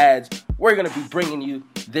more ads. We're going to be bringing you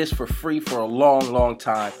this for free for a long, long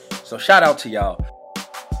time. So shout out to y'all.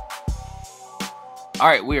 All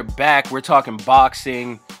right, we're back. We're talking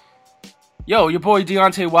boxing. Yo, your boy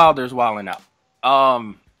Deontay Wilder's wilding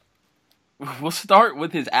out. We'll start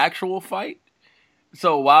with his actual fight.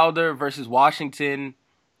 So Wilder versus Washington,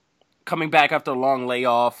 coming back after a long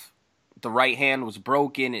layoff. The right hand was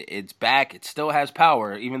broken. It's back. It still has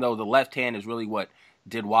power, even though the left hand is really what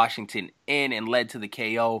did Washington in and led to the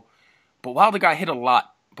KO. But Wilder got hit a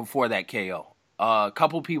lot before that KO. A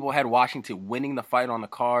couple people had Washington winning the fight on the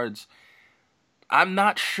cards. I'm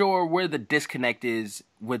not sure where the disconnect is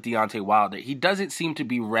with Deontay Wilder. He doesn't seem to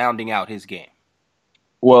be rounding out his game.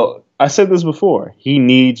 Well, I said this before. He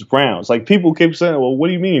needs rounds. Like, people keep saying, well, what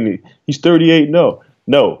do you mean? He's 38.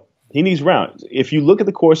 No, he needs rounds. If you look at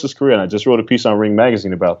the course of his career, and I just wrote a piece on Ring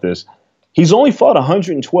Magazine about this, he's only fought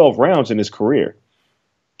 112 rounds in his career.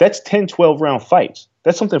 That's 10, 12-round fights.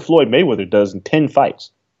 That's something Floyd Mayweather does in 10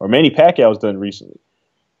 fights, or Manny Pacquiao's done recently.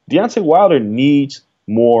 Deontay Wilder needs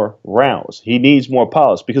more rounds. He needs more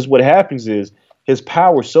polish, because what happens is his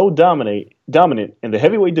power is so dominant, and the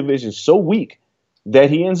heavyweight division is so weak that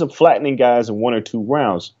he ends up flattening guys in 1 or 2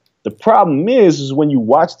 rounds. The problem is when you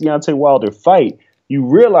watch Deontay Wilder fight, you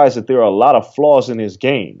realize that there are a lot of flaws in his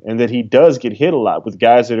game, and that he does get hit a lot with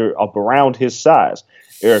guys that are up around his size.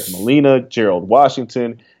 Eric Molina, Gerald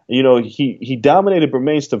Washington. You know, he dominated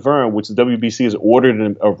Bermane Stavern, which the WBC has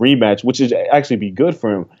ordered a rematch, which is actually be good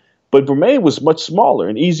for him. But Bermane was much smaller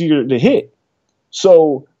and easier to hit.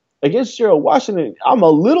 So against Gerald Washington, I'm a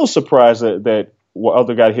little surprised that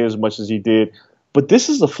Wilder got hit as much as he did. But this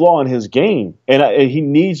is the flaw in his game. And he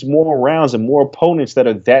needs more rounds and more opponents that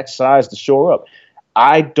are that size to shore up.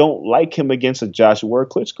 I don't like him against a Joshua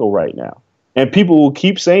Klitschko right now. And people will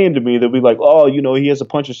keep saying to me, they'll be like, oh, you know, he has a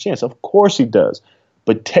puncher's chance. Of course he does.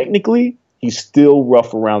 But technically, he's still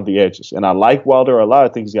rough around the edges. And I like Wilder a lot. I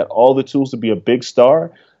think he's got all the tools to be a big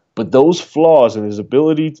star. But those flaws and his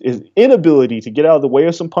inability to get out of the way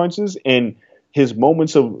of some punches and his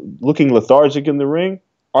moments of looking lethargic in the ring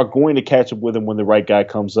are going to catch up with him when the right guy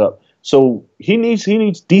comes up. So he needs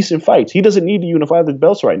decent fights. He doesn't need to unify the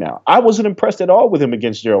belts right now. I wasn't impressed at all with him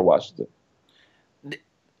against Gerald Washington.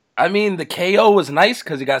 I mean, the KO was nice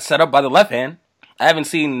because he got set up by the left hand. I haven't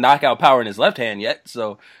seen knockout power in his left hand yet,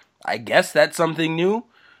 so I guess that's something new.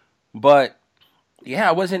 But yeah,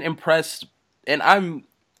 I wasn't impressed, and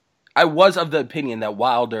I was of the opinion that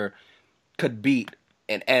Wilder could beat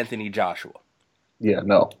an Anthony Joshua. Yeah,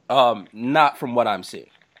 no. Not from what I'm seeing.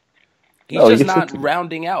 He's just not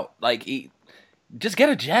rounding out. Like, just get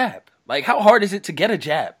a jab. Like, how hard is it to get a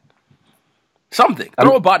jab? Something.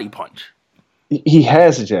 Throw a body punch. He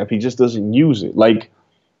has a jab. He just doesn't use it.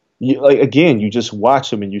 Again, you just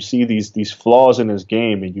watch him and you see these flaws in his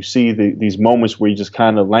game, and you see these moments where he just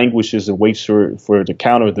kind of languishes and waits for the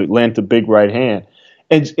counter to land the big right hand.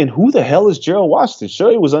 And who the hell is Gerald Washington?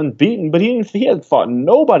 Sure, he was unbeaten, but he hadn't fought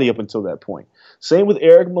nobody up until that point. Same with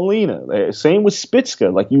Eric Molina. Same with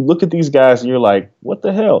Spitzka. Like, you look at these guys and you're like, what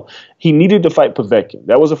the hell? He needed to fight Povetkin.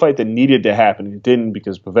 That was a fight that needed to happen. It didn't,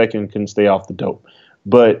 because Povetkin couldn't stay off the dope.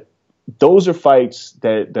 But those are fights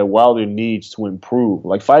that Wilder needs to improve.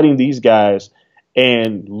 Like, fighting these guys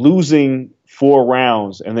and losing 4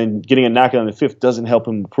 rounds and then getting a knockout in the 5th doesn't help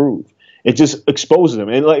him improve. It just exposes him.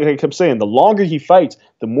 And like I kept saying, the longer he fights,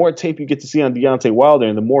 the more tape you get to see on Deontay Wilder,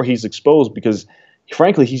 and the more he's exposed, because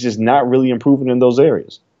frankly, he's just not really improving in those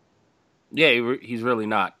areas. Yeah, he's really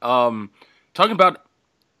not. Talking about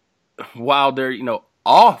Wilder,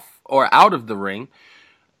 off or out of the ring,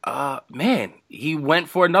 man, he went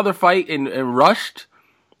for another fight and rushed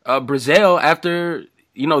Brazil after,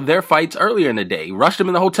 their fights earlier in the day. He rushed him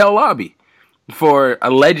in the hotel lobby for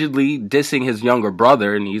allegedly dissing his younger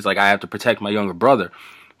brother, and he's like, I have to protect my younger brother.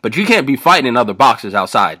 But you can't be fighting other boxers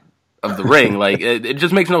outside of the ring. Like, it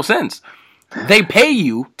just makes no sense. They pay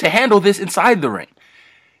you to handle this inside the ring.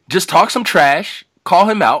 Just talk some trash, call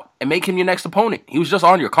him out, and make him your next opponent. He was just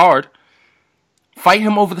on your card. Fight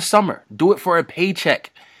him over the summer. Do it for a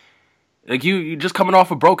paycheck. Like, you're just coming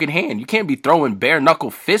off a broken hand. You can't be throwing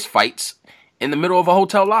bare-knuckle fist fights in the middle of a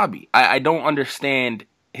hotel lobby. I don't understand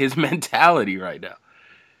his mentality right now.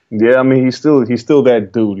 Yeah, I mean, he's still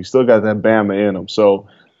that dude. He's still got that Bama in him. So,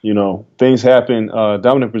 things happen.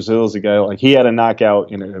 Dominic Brazil is a guy, like, he had a knockout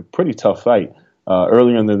in a pretty tough fight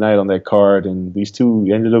earlier in the night on that card, and these two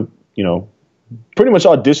ended up, pretty much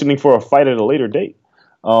auditioning for a fight at a later date.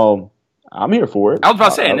 I'm here for it. I was about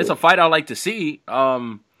to say, and it's a fight I like to see. I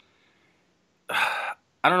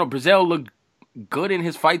don't know. Brazil looked good in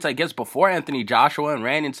his fights, I guess, before Anthony Joshua, and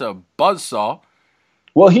ran into a buzzsaw.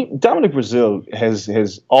 Well, Dominic Brazil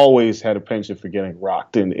has always had a penchant for getting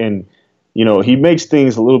rocked, and he makes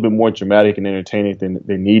things a little bit more dramatic and entertaining than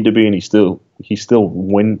they need to be, and he still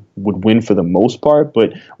would win for the most part.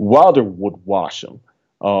 But Wilder would wash him.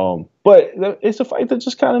 But it's a fight that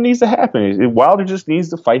just kind of needs to happen. Wilder just needs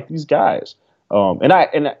to fight these guys. And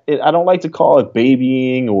I don't like to call it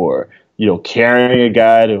babying or carrying a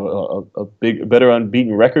guy to a better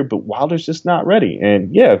unbeaten record, but Wilder's just not ready.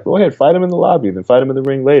 And yeah, go ahead, fight him in the lobby, then fight him in the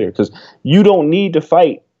ring later, because you don't need to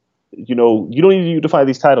fight. You don't need to fight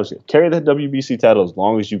these titles yet. Carry that WBC title as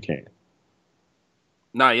long as you can.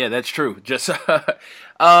 No, yeah, that's true. Just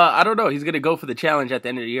I don't know. He's gonna go for the challenge at the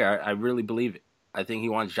end of the year. I really believe it. I think he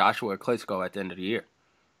wants Joshua Klitschko at the end of the year.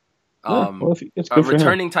 It's good for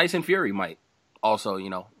returning him. Tyson Fury might also,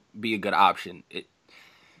 be a good option.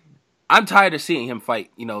 I'm tired of seeing him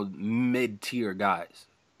fight, mid-tier guys.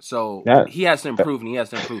 So he has to improve, and he has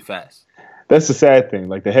to improve fast. That's the sad thing.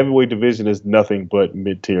 Like, the heavyweight division is nothing but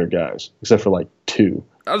mid-tier guys, except for like 2.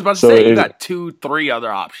 I was about to say, you got 2, 3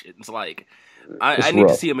 other options. Like, I need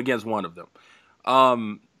to see him against one of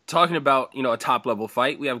them. Talking about, a top-level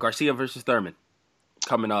fight, we have Garcia versus Thurman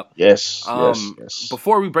coming up. Yes.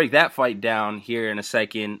 Before we break that fight down here in a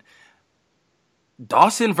second,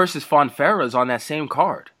 Dawson versus Fonfara is on that same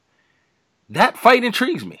card. That fight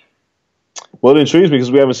intrigues me. Well, it intrigues me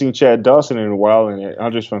because we haven't seen Chad Dawson in a while, and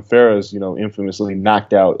Andres Fonfara is, infamously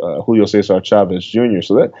knocked out Julio Cesar Chavez Jr.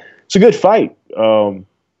 So it's a good fight, and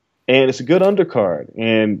it's a good undercard,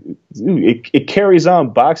 and it carries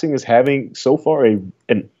on. Boxing is having so far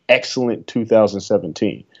an excellent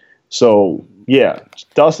 2017. So yeah,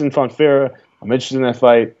 Dawson Fonfara. I'm interested in that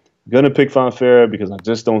fight. Gonna pick Fonfara because I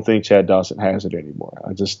just don't think Chad Dawson has it anymore.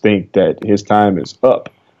 I just think that his time is up,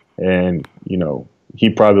 and he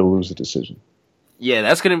probably will lose the decision. Yeah,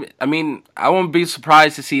 that's going to – I won't be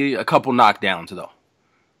surprised to see a couple knockdowns, though.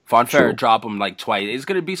 Fonfara drop him like twice. There's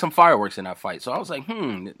going to be some fireworks in that fight. So I was like,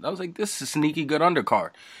 this is a sneaky good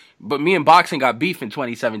undercard. But me and boxing got beef in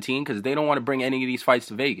 2017 because they don't want to bring any of these fights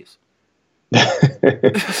to Vegas.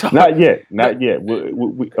 Not yet.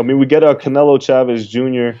 We get our Canelo Chavez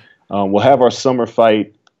Jr. We'll have our summer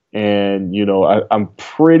fight. And, I'm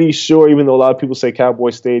pretty sure, even though a lot of people say Cowboy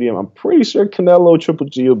Stadium, I'm pretty sure Canelo Triple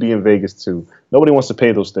G will be in Vegas too. Nobody wants to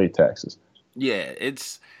pay those state taxes. Yeah,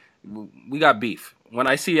 we got beef. When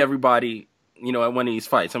I see everybody, at one of these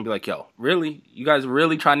fights, I'm be like, yo, really? You guys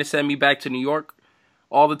really trying to send me back to New York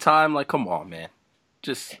all the time? Like, come on, man.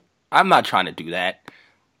 I'm not trying to do that.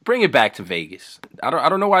 Bring it back to Vegas. I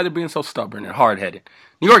don't know why they're being so stubborn and hard-headed.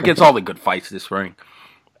 New York gets all the good fights this spring.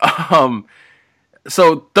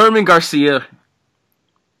 So Thurman Garcia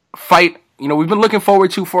fight, we've been looking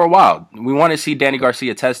forward to for a while. We want to see Danny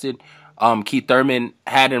Garcia tested. Keith Thurman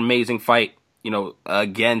had an amazing fight,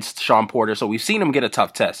 against Sean Porter. So we've seen him get a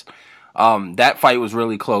tough test. That fight was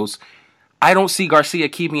really close. I don't see Garcia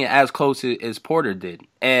keeping it as close as Porter did.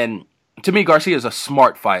 And to me, Garcia is a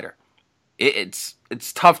smart fighter. It's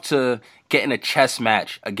tough to get in a chess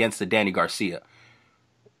match against the Danny Garcia.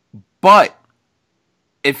 But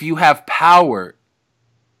if you have power,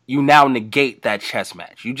 you now negate that chess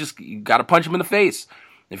match. You got to punch him in the face.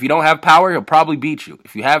 If you don't have power, he'll probably beat you.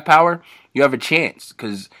 If you have power, you have a chance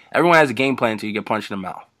because everyone has a game plan until you get punched in the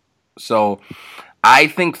mouth. So I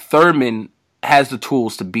think Thurman has the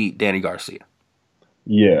tools to beat Danny Garcia.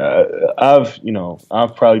 Yeah,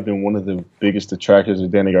 I've probably been one of the biggest detractors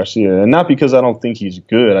of Danny Garcia, and not because I don't think he's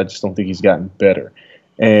good. I just don't think he's gotten better.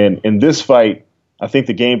 And in this fight, I think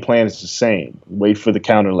the game plan is the same. Wait for the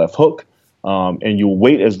counter left hook. And you'll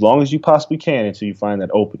wait as long as you possibly can until you find that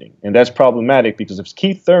opening. And that's problematic because if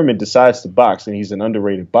Keith Thurman decides to box and he's an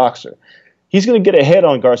underrated boxer, he's going to get ahead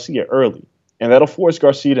on Garcia early. And that'll force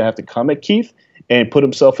Garcia to have to come at Keith and put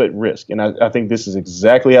himself at risk. And I think this is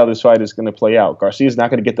exactly how this fight is going to play out. Garcia's not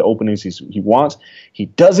going to get the openings he wants. He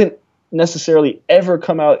doesn't necessarily ever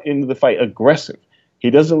come out into the fight aggressive. He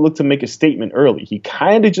doesn't look to make a statement early. He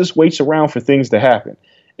kind of just waits around for things to happen.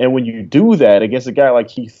 And when you do that against a guy like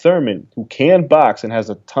Keith Thurman, who can box and has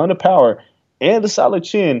a ton of power and a solid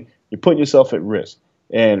chin, you're putting yourself at risk.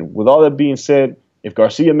 And with all that being said, if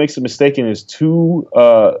Garcia makes a mistake and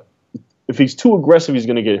if he's too aggressive, he's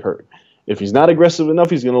going to get hurt. If he's not aggressive enough,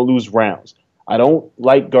 he's going to lose rounds. I don't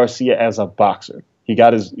like Garcia as a boxer. He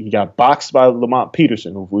got boxed by Lamont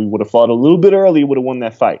Peterson. If we would have fought a little bit early, he would have won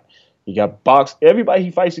that fight. He got boxed. Everybody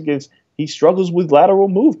he fights against, he struggles with lateral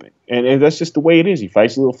movement. And that's just the way it is. He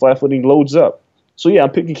fights a little flat-footed and loads up. So, yeah,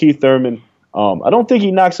 I'm picking Keith Thurman. I don't think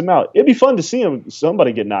he knocks him out. It'd be fun to see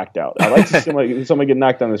somebody get knocked out. I'd like to see somebody get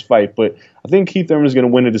knocked out in this fight. But I think Keith Thurman is going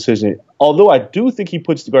to win the decision, although I do think he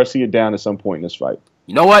puts Garcia down at some point in this fight.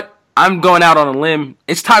 You know what? I'm going out on a limb.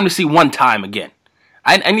 It's time to see one time again.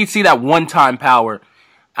 I need to see that one-time power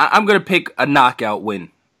I'm going to pick a knockout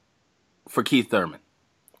win for Keith Thurman.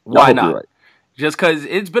 Why not? Right. Just because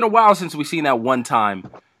it's been a while since we've seen that one time,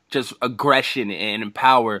 just aggression and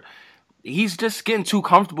power. He's just getting too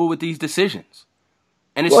comfortable with these decisions.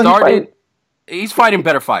 And it started... He's fighting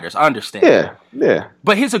better fighters, I understand. Yeah.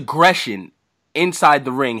 But his aggression inside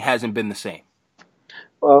the ring hasn't been the same.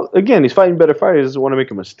 Well, again, he's fighting better fighters. He doesn't want to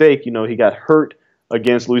make a mistake. He got hurt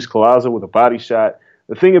against Luis Collazo with a body shot.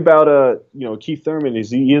 The thing about Keith Thurman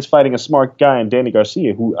is he is fighting a smart guy in Danny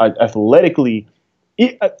Garcia, who athletically,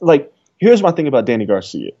 here's my thing about Danny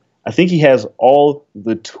Garcia. I think he has all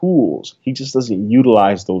the tools. He just doesn't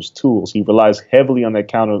utilize those tools. He relies heavily on his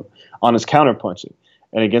counter punching.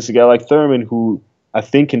 And against a guy like Thurman, who I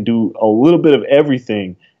think can do a little bit of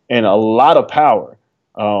everything and a lot of power,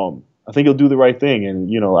 I think he'll do the right thing.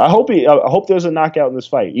 And I hope there's a knockout in this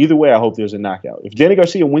fight. Either way, I hope there's a knockout. If Danny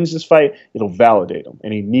Garcia wins this fight, it'll validate him,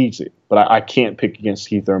 and he needs it. But I can't pick against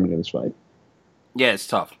Keith Thurman in this fight. Yeah, it's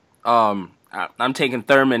tough. I'm taking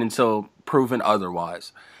Thurman until proven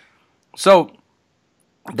otherwise. So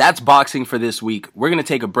that's boxing for this week. We're going to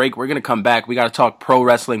take a break. We're going to come back. We got to talk pro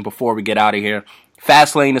wrestling before we get out of here.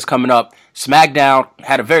 Fastlane is coming up. SmackDown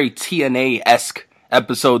had a very TNA-esque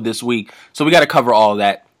episode this week, so we got to cover all of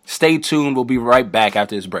that. Stay tuned. We'll be right back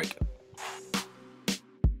after this break.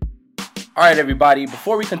 All right, everybody.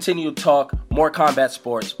 Before we continue to talk more combat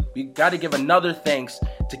sports, we got to give another thanks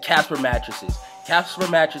to Casper Mattresses. Casper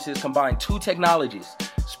Mattresses combine two technologies,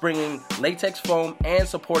 springing latex foam and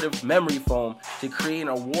supportive memory foam to create an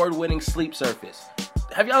award-winning sleep surface.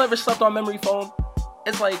 Have y'all ever slept on memory foam?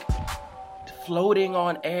 It's like floating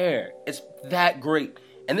on air. It's that great.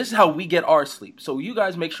 And this is how we get our sleep. So you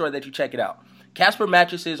guys make sure that you check it out. Casper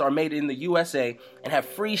mattresses are made in the USA and have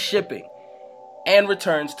free shipping and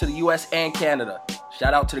returns to the US and Canada.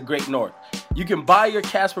 Shout out to the Great North. You can buy your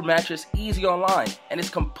Casper mattress easy online and it's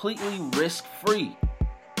completely risk-free.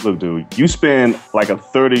 Look, dude, you spend like a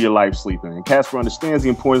third of your life sleeping, and Casper understands the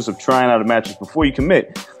importance of trying out a mattress before you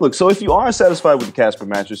commit. Look, so if you aren't satisfied with the Casper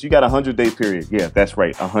mattress, you got a 100-day period. Yeah, that's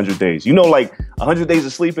right, 100 days. 100 days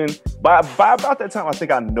of sleeping. By about that time, I think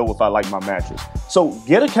I know if I like my mattress. So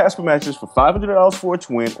get a Casper mattress for $500 for a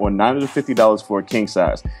twin or $950 for a king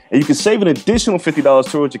size. And you can save an additional $50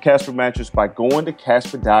 towards your Casper mattress by going to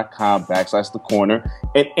Casper.com/thecorner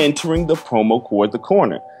and entering the promo code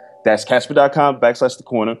TheCorner. That's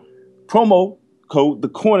Casper.com/thecorner. Promo code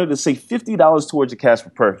TheCorner to save $50 towards your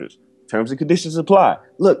Casper purchase. Terms and conditions apply.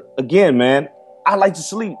 Look, again, man, I like to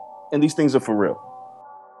sleep, and these things are for real.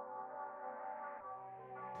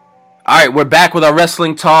 All right, we're back with our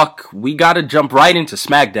wrestling talk. We got to jump right into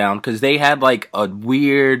SmackDown because they had like a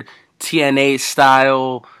weird TNA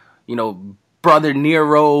style, Brother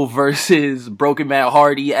Nero versus Broken Matt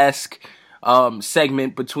Hardy-esque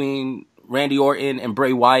segment between Randy Orton and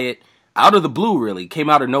Bray Wyatt. Out of the blue, really. Came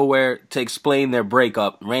out of nowhere to explain their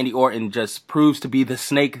breakup. Randy Orton just proves to be the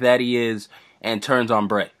snake that he is and turns on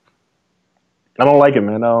Bray. I don't like it,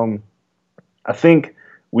 man. I think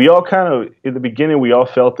we all kind of, in the beginning, we all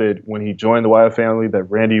felt that when he joined the Wyatt family that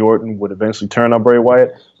Randy Orton would eventually turn on Bray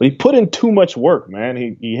Wyatt. But he put in too much work,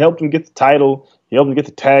 man. He helped him get the title. He helped him get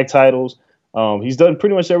the tag titles. He's done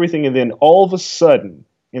pretty much everything. And then all of a sudden,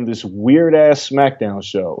 in this weird-ass SmackDown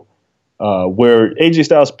show, where AJ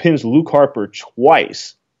Styles pins Luke Harper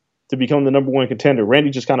twice to become the number one contender,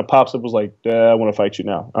 Randy just kind of pops up and was like, I want to fight you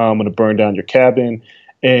now. I'm going to burn down your cabin,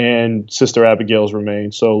 and Sister Abigail's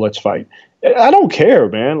remain, so let's fight. I don't care,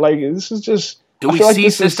 man. Like, this is just... Do we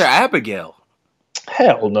see Sister Abigail?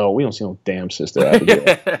 Hell no. We don't see no damn Sister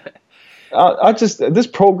Abigail. This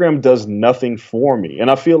program does nothing for me,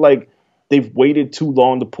 and I feel like they've waited too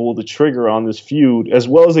long to pull the trigger on this feud, as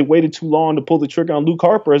well as they waited too long to pull the trigger on Luke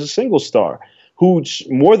Harper as a single star, who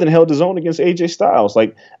more than held his own against AJ Styles.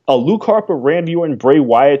 Like a Luke Harper, Randy Orton, Bray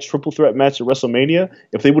Wyatt triple threat match at WrestleMania,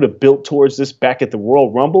 if they would have built towards this back at the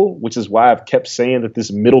Royal Rumble, which is why I've kept saying that this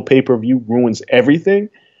middle pay-per-view ruins everything.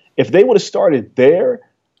 If they would have started there,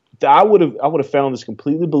 I would have found this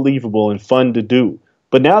completely believable and fun to do.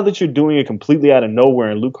 But now that you're doing it completely out of nowhere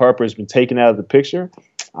and Luke Harper has been taken out of the picture,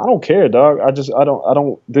 I don't care, dog. I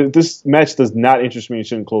don't. This match does not interest me and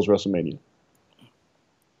shouldn't close WrestleMania.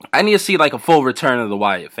 I need to see like a full return of the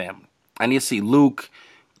Wyatt family. I need to see Luke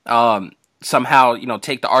somehow,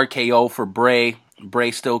 take the RKO for Bray.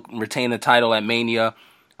 Bray still retain the title at Mania.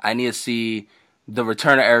 I need to see the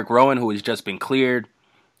return of Eric Rowan, who has just been cleared.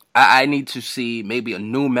 I need to see maybe a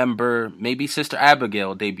new member, maybe Sister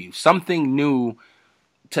Abigail debut. Something new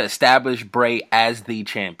to establish Bray as the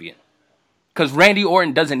champion. Because Randy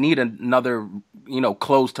Orton doesn't need another,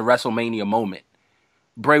 close to WrestleMania moment.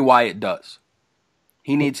 Bray Wyatt does.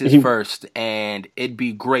 He needs his first, and it'd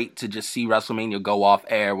be great to just see WrestleMania go off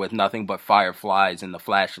air with nothing but fireflies and the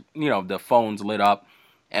flash, the phones lit up,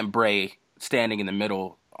 and Bray standing in the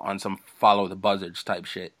middle on some follow the buzzards type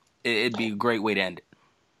shit. It'd be a great way to end it.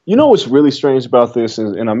 You know what's really strange about this,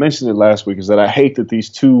 and I mentioned it last week, is that I hate that these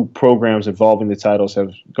two programs involving the titles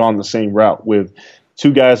have gone the same route with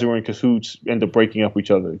two guys who were in cahoots end up breaking up each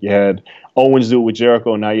other. You had Owens do it with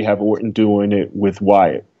Jericho, and now you have Orton doing it with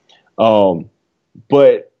Wyatt.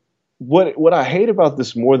 But what I hate about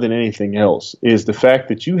this more than anything else is the fact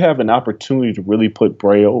that you have an opportunity to really put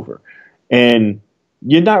Bray over, and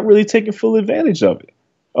you're not really taking full advantage of it.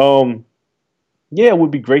 Yeah, it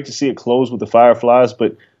would be great to see it close with the Fireflies,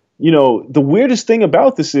 but the weirdest thing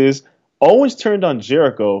about this is Owens turned on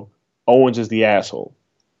Jericho. Owens is the asshole.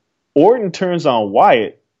 Orton turns on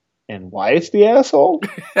Wyatt, and Wyatt's the asshole.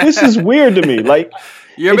 This is weird to me. Like,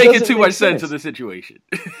 you're making too much sense of the situation.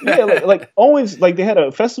 Yeah, like Owens, like they had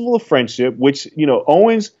a festival of friendship, which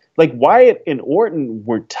Owens, like Wyatt and Orton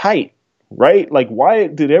were tight, right? Like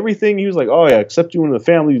Wyatt did everything. He was like, "Oh yeah, accept you in the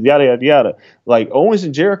family," yada yada yada. Like Owens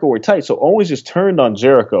and Jericho were tight, so Owens just turned on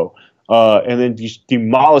Jericho. And then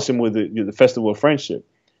demolished him with the Festival of Friendship.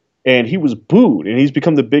 And he was booed, and he's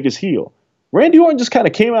become the biggest heel. Randy Orton just kind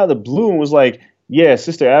of came out of the blue and was like, yeah,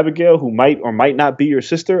 Sister Abigail, who might or might not be your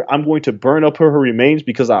sister, I'm going to burn up her remains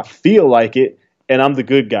because I feel like it, and I'm the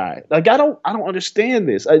good guy. Like, I don't understand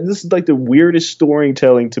this. This is like the weirdest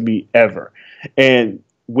storytelling to me ever. And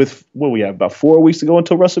with what we have, about 4 weeks to go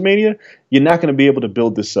until WrestleMania, you're not going to be able to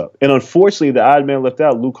build this up. And unfortunately, the odd man left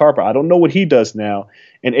out, Luke Harper. I don't know what he does now.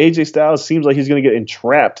 And AJ Styles seems like he's going to get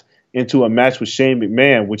entrapped into a match with Shane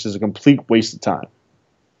McMahon, which is a complete waste of time.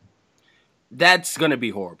 That's going to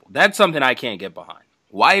be horrible. That's something I can't get behind.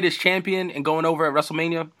 Wyatt is champion and going over at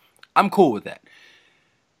WrestleMania, I'm cool with that.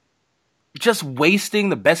 Just wasting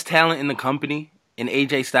the best talent in the company in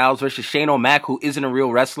AJ Styles versus Shane O'Mac, who isn't a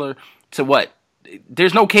real wrestler, to what?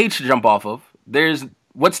 There's no cage to jump off of.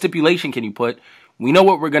 What stipulation can you put? We know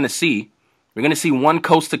what we're going to see. We're going to see one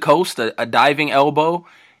coast to coast, a diving elbow,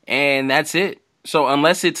 and that's it. So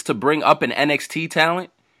unless it's to bring up an NXT talent,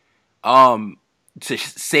 to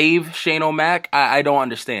save Shane O'Mac, I don't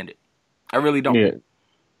understand it. I really don't. Yeah,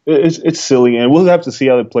 it's silly, and we'll have to see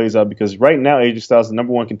how it plays out because right now AJ Styles is the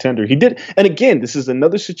number one contender. He did, and again, this is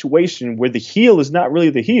another situation where the heel is not really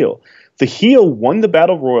the heel. The heel won the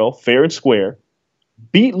Battle Royal fair and square,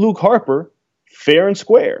 beat Luke Harper fair and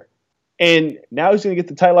square. And now he's going to get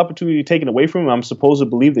the title opportunity taken away from him. I'm supposed to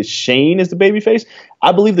believe that Shane is the babyface.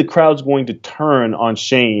 I believe the crowd's going to turn on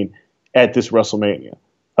Shane at this WrestleMania.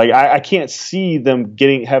 Like I can't see them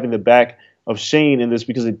having the back of Shane in this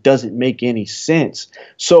because it doesn't make any sense.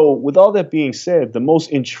 So with all that being said, the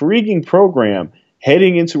most intriguing program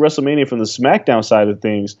heading into WrestleMania from the SmackDown side of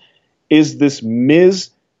things is this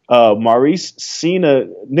Miz, Maurice, Cena,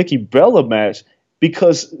 Nikki Bella match.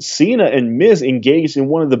 Because Cena and Miz engaged in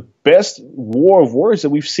one of the best war of words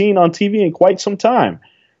that we've seen on TV in quite some time.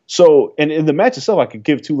 So, and in the match itself, I could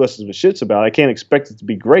give two lessons of shits about. I can't expect it to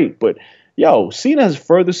be great, but Cena has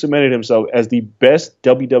further cemented himself as the best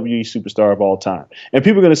WWE superstar of all time. And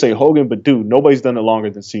people are going to say Hogan, but dude, nobody's done it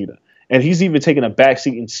longer than Cena. And he's even taken a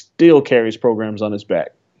backseat and still carries programs on his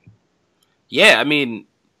back. Yeah, I mean,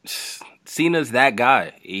 Cena's that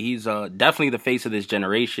guy. He's definitely the face of this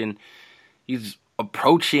generation. He's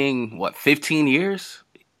approaching, 15 years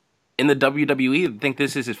in the WWE? I think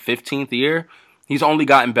this is his 15th year. He's only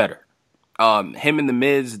gotten better. Him and The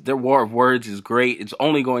Miz, their war of words is great. It's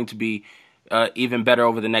only going to be even better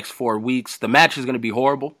over the next 4 weeks. The match is going to be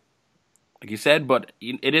horrible, like you said, but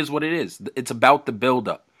it is what it is. It's about the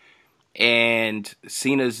build-up. And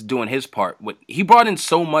Cena's doing his part. He brought in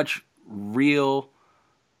so much realness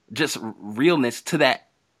to that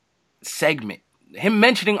segment. Him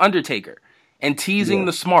mentioning Undertaker and teasing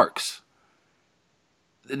the Smarks.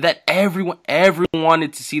 That everyone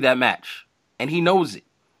wanted to see that match. And he knows it.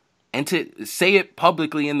 And to say it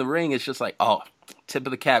publicly in the ring, it's just like, oh, tip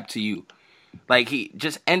of the cap to you. Like, he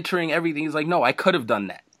just entering everything. He's like, no, I could have done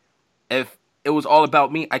that. If it was all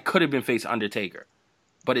about me, I could have been facing Undertaker.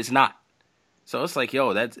 But it's not. So it's like,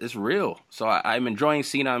 it's real. So I'm enjoying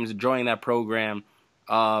Cena. I'm enjoying that program.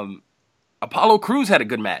 Apollo Crews had a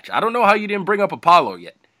good match. I don't know how you didn't bring up Apollo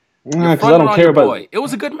yet. Because I don't care about it.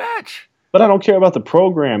 Was a good match. But I don't care about the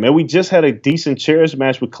program. And we just had a decent chairs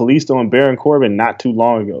match with Kalisto and Baron Corbin not too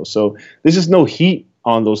long ago. So there's just no heat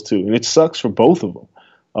on those two. And it sucks for both of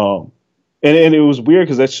them. And it was weird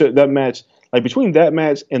because that match, like between that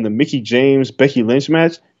match and the Mickie James, Becky Lynch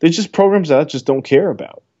match, they're just programs that I just don't care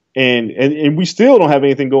about. And we still don't have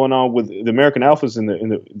anything going on with the American Alphas and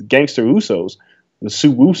the Gangster Usos, the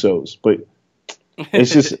Sue Usos. But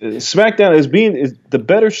It's just SmackDown is the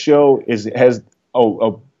better show. Has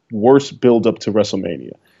a worse build up to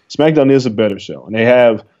WrestleMania. SmackDown is a better show, and they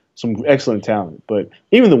have some excellent talent. But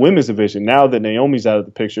even the women's division, now that Naomi's out of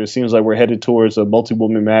the picture, it seems like we're headed towards a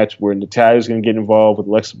multi-woman match where Natalia's going to get involved with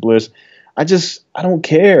Alexa Bliss. I don't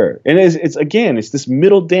care. And it's this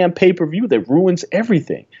middle damn pay-per-view that ruins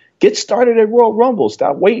everything. Get started at Royal Rumble.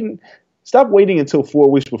 Stop waiting until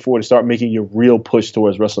 4 weeks before to start making your real push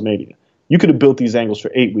towards WrestleMania. You could have built these angles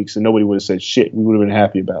for 8 weeks and nobody would have said shit. We would have been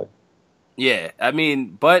happy about it. Yeah, I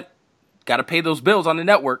mean, but got to pay those bills on the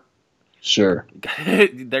network. Sure.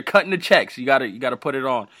 They're cutting the checks. You gotta put it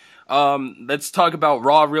on. Let's talk about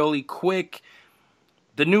Raw really quick.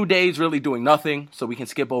 The New Day's really doing nothing, so we can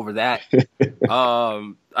skip over that.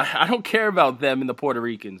 I don't care about them and the Puerto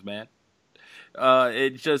Ricans, man.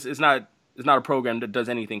 It's not a program that does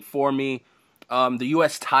anything for me. The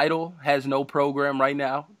U.S. title has no program right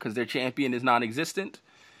now because their champion is non-existent.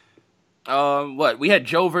 We had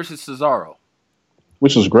Joe versus Cesaro,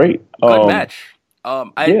 which was great. Good match.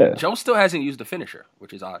 Joe still hasn't used the finisher,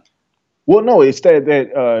 which is odd. Well, no, it's that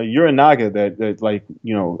Uranaga, that like,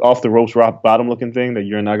 off the ropes rock bottom looking thing that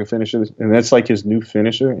Uranaga finishes, and that's like his new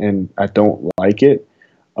finisher, and I don't like it.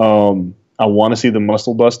 I want to see the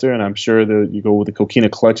Muscle Buster, and I'm sure that you go with the Coquina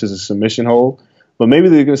Clutch as a submission hold, but maybe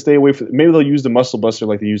they're going to stay away from. Maybe they'll use the Muscle Buster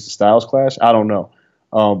like they used the Styles Clash. I don't know.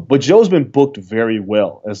 But Joe's been booked very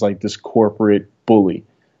well as like this corporate bully,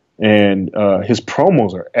 and his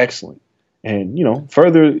promos are excellent. And,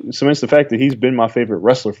 further cements the fact that he's been my favorite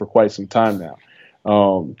wrestler for quite some time now.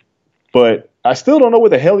 But I still don't know where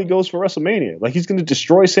the hell he goes for WrestleMania. Like, he's going to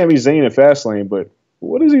destroy Sami Zayn at Fastlane, but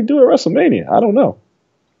what does he do at WrestleMania? I don't know.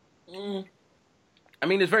 I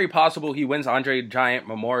mean, it's very possible he wins Andre the Giant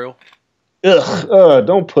Memorial.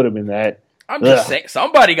 Don't put him in that. I'm just saying,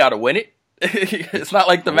 somebody got to win it. It's not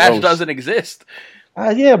like the match doesn't exist.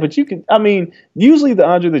 Yeah, but you can. I mean, usually the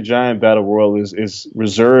Andre the Giant Battle Royal is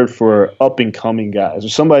reserved for up and coming guys or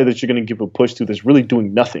somebody that you're going to give a push to that's really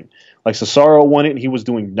doing nothing. Like Cesaro won it and he was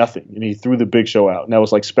doing nothing, and he threw the Big Show out, and that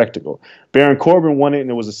was like spectacle. Baron Corbin won it, and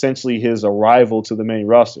it was essentially his arrival to the main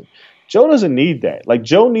roster. Joe doesn't need that. Like,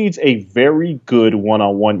 Joe needs a very good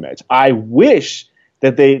one-on-one match. I wish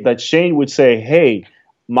that Shane would say, "Hey,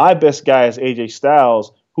 my best guy is AJ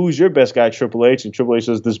Styles. Who's your best guy, Triple H?" And Triple H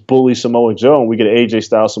says, "This bully Samoa Joe." And we get an AJ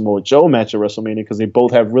Styles Samoa Joe match at WrestleMania because they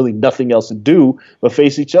both have really nothing else to do but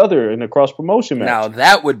face each other in a cross-promotion match. Now,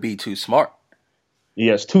 that would be too smart.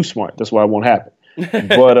 Yes, too smart. That's why it won't happen.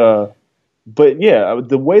 But yeah,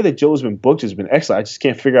 the way that Joe's been booked has been excellent. I just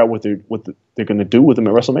can't figure out what they're going to do with him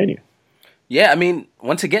at WrestleMania. Yeah, I mean,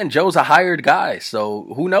 once again, Joe's a hired guy,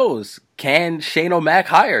 so who knows? Can Shane O'Mac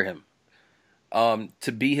hire him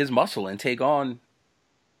to be his muscle and take on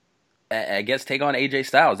AJ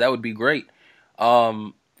Styles? That would be great.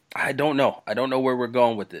 I don't know. I don't know where we're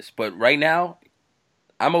going with this. But right now,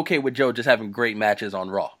 I'm okay with Joe just having great matches on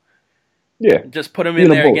Raw. Yeah. Just put him in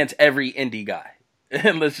there against every indie guy.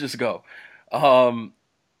 And let's just go.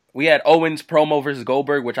 We had Owens promo versus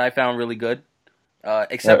Goldberg, which I found really good.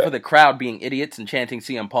 Except for the crowd being idiots and chanting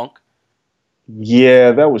CM Punk.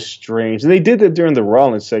 Yeah, that was strange. And they did that during the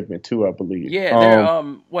Rollins segment too, I believe. Yeah,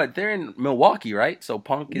 they're in Milwaukee, right? So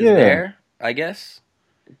Punk is there, I guess.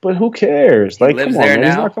 But who cares? He lives there now.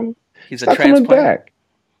 He's not coming. He's a transplant. Coming back.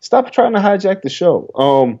 Stop trying to hijack the show.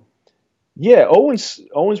 Owens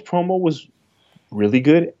promo was really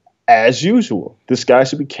good as usual. This guy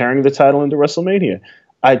should be carrying the title into WrestleMania.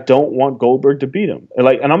 I don't want Goldberg to beat him. And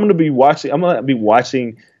I'm going to be watching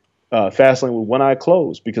Fastlane with one eye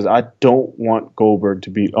closed because I don't want Goldberg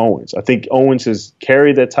to beat Owens. I think Owens has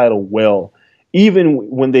carried that title well,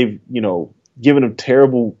 even when they've given him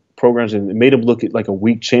terrible programs and made him look like a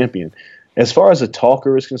weak champion. As far as a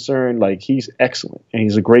talker is concerned, like, he's excellent and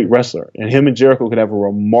he's a great wrestler. And him and Jericho could have a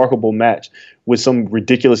remarkable match with some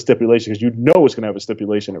ridiculous stipulation because it's going to have a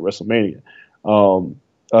stipulation at WrestleMania.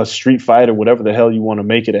 A Street Fight or whatever the hell you want to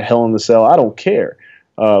make it, a Hell in the Cell. I don't care.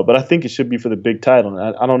 But I think it should be for the big title.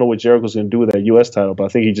 And I don't know what Jericho's going to do with that U.S. title, but I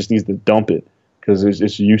think he just needs to dump it because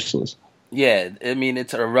it's useless. Yeah, I mean,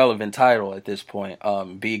 it's an irrelevant title at this point.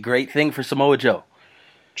 Be a great thing for Samoa Joe.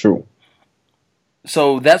 True.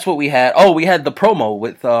 So that's what we had. Oh, we had the promo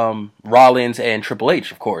with Rollins and Triple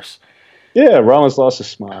H, of course. Yeah, Rollins lost his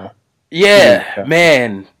smile. Yeah,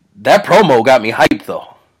 man. That promo got me hyped, though.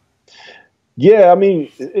 Yeah, I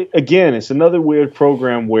mean, again, it's another weird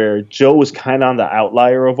program where Joe is kind of on the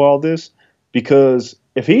outlier of all this because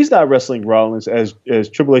if he's not wrestling Rollins as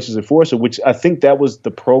Triple H's enforcer, which I think that was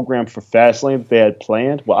the program for Fastlane that they had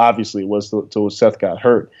planned, well, obviously it was until Seth got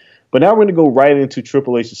hurt. But now we're going to go right into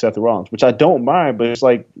Triple H and Seth Rollins, which I don't mind, but it's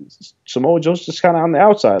like Samoa Joe's just kind of on the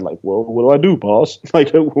outside. Like, well, what do I do, boss?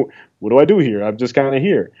 Like, what do I do here? I'm just kind of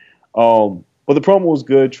here. But the promo was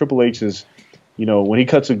good. Triple H is, when he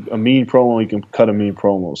cuts a mean promo, he can cut a mean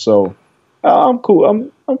promo. So I'm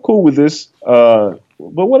cool. I'm cool with this. But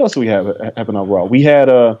what else do we have happen on Raw? We had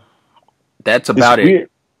That's about it.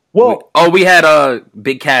 We had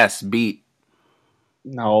Big Cass beat.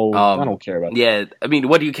 No, I don't care about that. Yeah, I mean,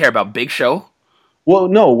 what do you care about? Big Show? Well,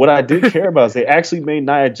 no, what I did care about is they actually made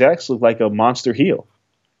Nia Jax look like a monster heel.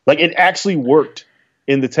 Like, it actually worked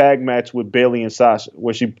in the tag match with Bayley and Sasha,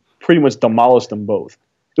 where she pretty much demolished them both.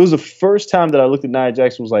 It was the first time that I looked at Nia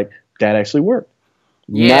Jax and was like, that actually worked.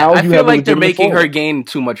 Yeah, now I feel like they're making her gain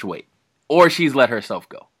too much weight. Or she's let herself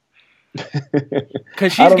go.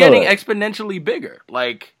 Because she's getting exponentially bigger.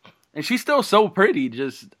 Like, and she's still so pretty.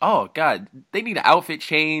 Just, oh, God. They need an outfit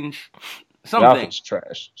change. Something. The outfit's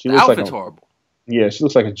trash. The outfit's horrible. Yeah, she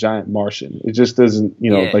looks like a giant Martian. It just doesn't,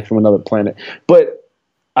 like from another planet. But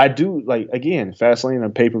I do, like, again, Fastlane, a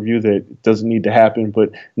pay-per-view that doesn't need to happen.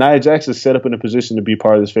 But Nia Jax is set up in a position to be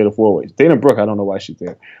part of this Fatal 4-Way. Dana Brooke, I don't know why she's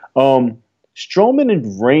there. Strowman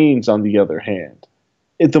and Reigns, on the other hand,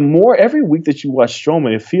 every week that you watch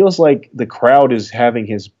Strowman, it feels like the crowd is having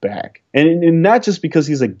his back. And not just because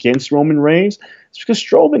he's against Roman Reigns, it's because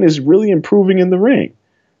Strowman is really improving in the ring.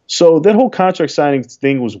 So that whole contract signing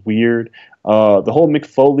thing was weird. The whole Mick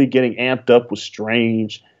Foley getting amped up was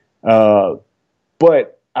strange.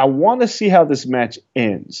 But I want to see how this match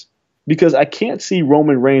ends, because I can't see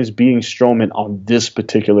Roman Reigns beating Strowman on this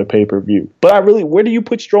particular pay-per-view. But where do you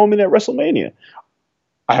put Strowman at WrestleMania?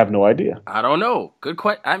 I have no idea. I don't know. Good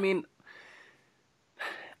question. I mean,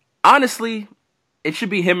 honestly, it should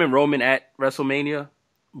be him and Roman at WrestleMania,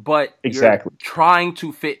 but exactly. You're trying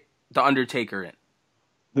to fit The Undertaker in.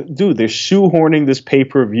 Dude, they're shoehorning this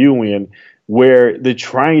pay-per-view in where they're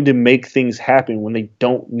trying to make things happen when they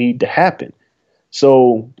don't need to happen.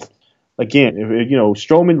 So, again, if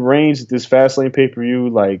Strowman Reigns at this Fastlane pay-per-view,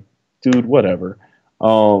 like, dude, whatever.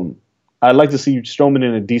 I'd like to see Strowman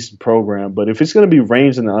in a decent program, but if it's going to be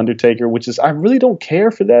Reigns and The Undertaker, I really don't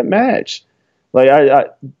care for that match. Like, I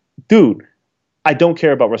don't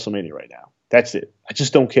care about WrestleMania right now. That's it. I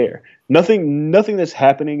just don't care. Nothing that's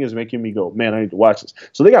happening is making me go, man, I need to watch this.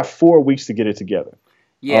 So they got 4 weeks to get it together.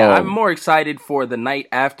 Yeah, I'm more excited for the night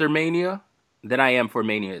after Mania than I am for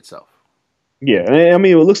Mania itself. Yeah, I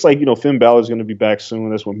mean, it looks like, Finn Balor's going to be back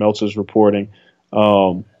soon. That's what Meltzer's reporting.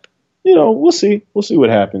 We'll see. We'll see what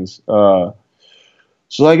happens. So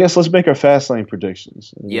I guess let's make our Fastlane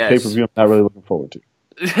predictions. Yes. Pay-per-view I'm not really looking forward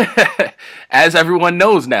to. As everyone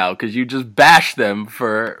knows now, because you just bashed them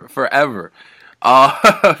for forever.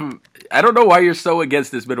 I don't know why you're so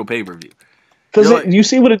against this middle pay-per-view. Because you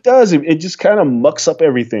see what it does. It just kind of mucks up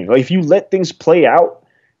everything. Like, if you let things play out,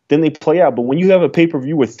 then they play out. But when you have a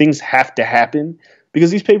pay-per-view where things have to happen,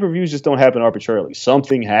 because these pay-per-views just don't happen arbitrarily.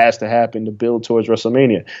 Something has to happen to build towards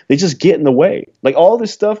WrestleMania. They just get in the way. Like, all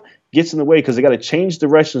this stuff gets in the way because they got to change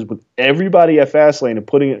directions with everybody at Fastlane and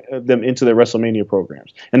putting them into their WrestleMania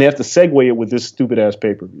programs. And they have to segue it with this stupid-ass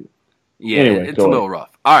pay-per-view. Yeah, anyway, it's a little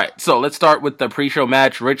rough. All right, so let's start with the pre-show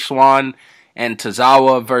match. Rich Swann and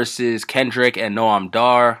Tozawa versus Kendrick and Noam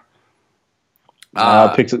Dar.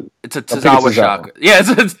 It's a Tozawa shock. Yeah, it's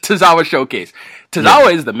a Tozawa showcase.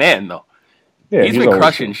 Tozawa is the man, though. Yeah, he's been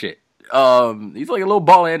crushing shit. He's like a little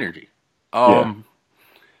ball of energy.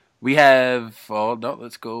 We have. Oh no,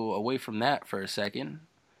 let's go away from that for a second.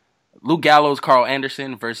 Luke Gallows, Carl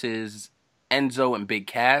Anderson versus Enzo and Big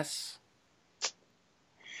Cass.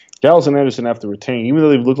 Gallows and Anderson have to retain, even though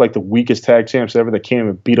they look like the weakest tag champs ever that can't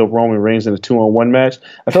even beat up Roman Reigns in a 2-on-1 match.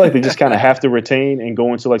 I feel like they just kind of have to retain and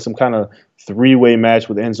go into like some kind of 3-way match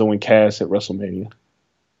with Enzo and Cass at WrestleMania.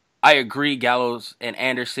 I agree. Gallows and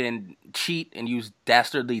Anderson cheat and use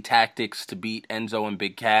dastardly tactics to beat Enzo and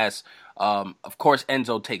Big Cass. Of course,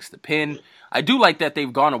 Enzo takes the pin. I do like that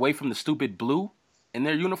they've gone away from the stupid blue in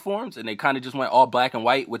their uniforms, and they kind of just went all black and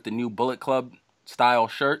white with the new Bullet Club style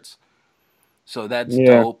shirts. So that's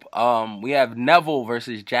dope. We have Neville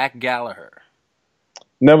versus Jack Gallagher.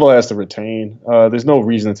 Neville has to retain. There's no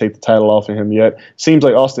reason to take the title off of him yet. Seems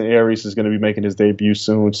like Austin Aries is going to be making his debut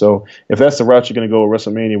soon. So if that's the route you're going to go with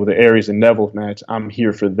WrestleMania with the Aries and Neville match, I'm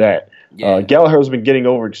here for that. Yeah. Gallagher's been getting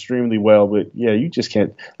over extremely well, but yeah, you just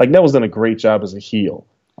can't. Like, Neville's done a great job as a heel.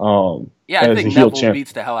 I think Neville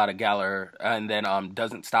beats the hell out of Gallagher and then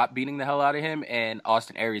doesn't stop beating the hell out of him, and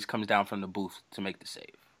Austin Aries comes down from the booth to make the save.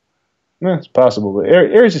 Yeah, it's possible, but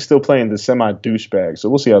Aries is still playing the semi-douchebag, so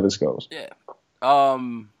we'll see how this goes. Yeah.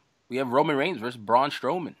 We have Roman Reigns versus Braun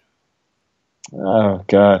Strowman. Oh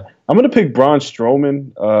God, I'm gonna pick Braun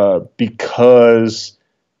Strowman because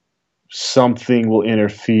something will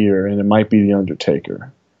interfere, and it might be the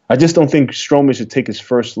Undertaker. I just don't think Strowman should take his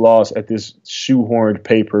first loss at this shoehorned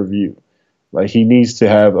pay-per-view. Like, he needs to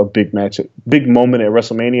have a big match, big moment at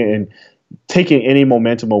WrestleMania, and taking any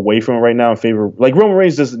momentum away from him right now in favor, like, Roman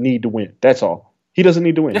Reigns doesn't need to win. That's all. He doesn't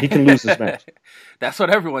need to win. He can lose this match. That's what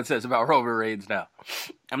everyone says about Roman Reigns now.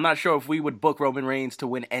 I'm not sure if we would book Roman Reigns to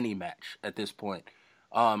win any match at this point.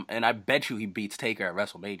 And I bet you he beats Taker at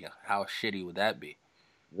WrestleMania. How shitty would that be?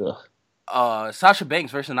 Ugh. Sasha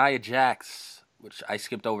Banks versus Nia Jax, which I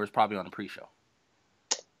skipped over, is probably on the pre-show.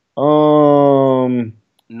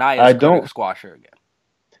 Nia's gonna squash her again.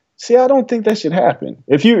 See, I don't think that should happen.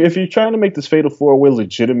 If you're trying to make this Fatal 4-Way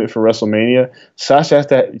legitimate for WrestleMania, Sasha has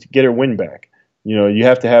to get her win back. You know, you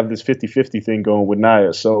have to have this 50-50 thing going with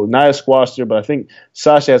Nia. So Nia squashed her, but I think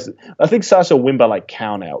Sasha will win by like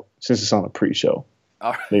count out since it's on a pre-show.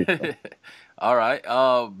 All right. All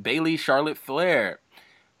right. Bayley, Charlotte Flair.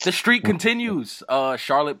 The streak continues.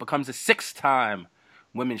 Charlotte becomes a 6-time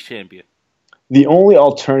women's champion. The only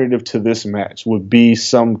alternative to this match would be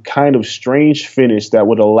some kind of strange finish that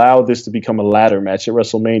would allow this to become a ladder match at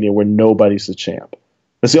WrestleMania where nobody's the champ.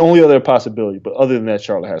 That's the only other possibility. But other than that,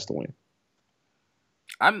 Charlotte has to win.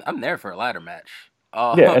 I'm there for a ladder match.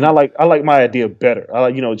 Yeah, and I like my idea better.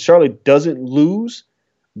 Charlotte doesn't lose,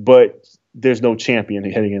 but there's no champion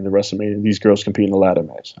heading into WrestleMania. These girls compete in a ladder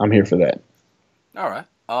match. I'm here for that. All right.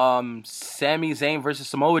 Sami Zayn versus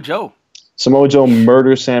Samoa Joe. Samoa Joe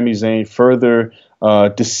murders Sami Zayn, further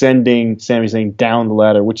descending Sami Zayn down the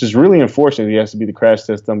ladder, which is really unfortunate. He has to be the crash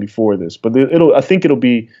test done before this, but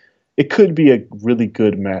it could be a really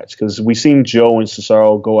good match because we've seen Joe and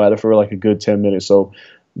Cesaro go at it for like a good 10 minutes. So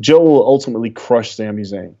Joe will ultimately crush Sami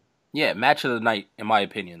Zayn. Yeah, match of the night, in my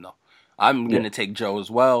opinion, though. I'm going to take Joe as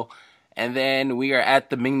well. And then we are at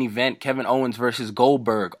the main event, Kevin Owens versus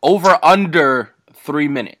Goldberg. Over under 3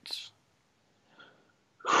 minutes.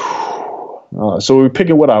 So we're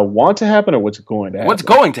picking what I want to happen or what's going to happen? What's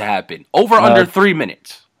going to happen? Over under 3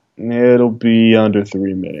 minutes. It'll be under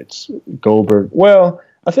 3 minutes. Goldberg. Well,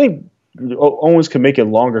 I think Owens can make it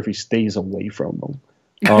longer if he stays away from them.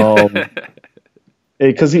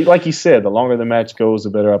 Because, like he said, the longer the match goes, the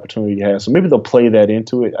better opportunity he has. So maybe they'll play that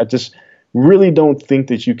into it. I just really don't think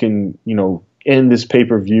that you can, end this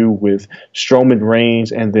pay-per-view with Strowman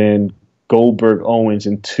Reigns and then Goldberg Owens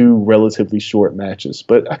in 2 relatively short matches.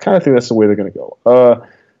 But I kind of think that's the way they're going to go.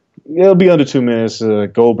 It'll be under 2 minutes.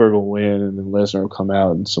 Goldberg will win, and then Lesnar will come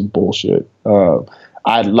out and some bullshit.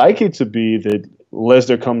 I'd like it to be that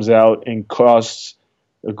Lesnar comes out and costs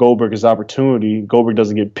Goldberg his opportunity. Goldberg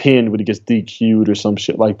doesn't get pinned, but he gets DQ'd or some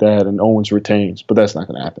shit like that, and Owens retains. But that's not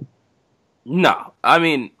going to happen. No. I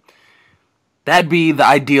mean, that'd be the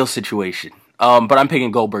ideal situation. But I'm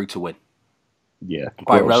picking Goldberg to win. Yeah.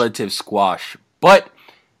 By relative squash. But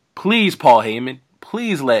please, Paul Heyman,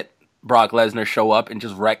 please let Brock Lesnar show up and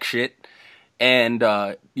just wreck shit. And,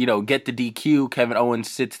 get the DQ. Kevin Owens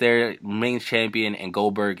sits there, remains champion, and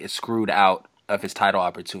Goldberg is screwed out of his title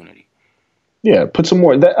opportunity. Yeah, put some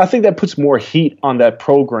more. I think that puts more heat on that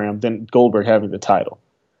program than Goldberg having the title.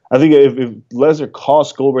 I think if Lesnar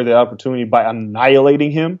costs Goldberg the opportunity by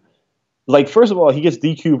annihilating him, like, first of all, he gets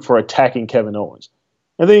DQ'd for attacking Kevin Owens.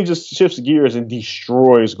 And then he just shifts gears and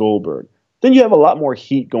destroys Goldberg. Then you have a lot more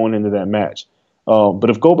heat going into that match.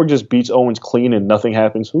 But if Goldberg just beats Owens clean and nothing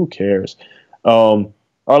happens, who cares? Our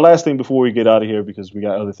last thing before we get out of here, because we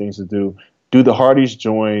got other things to do the Hardys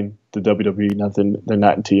join the WWE? They're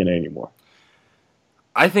not in TNA anymore.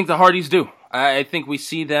 I think the Hardys do. I think we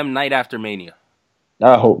see them night after Mania.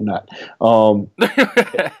 I hope not.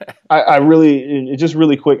 Just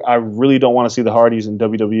really quick, I really don't want to see the Hardys in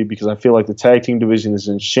WWE because I feel like the tag team division is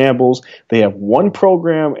in shambles. They have one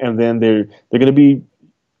program, and then they're going to be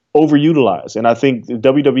overutilized. And I think the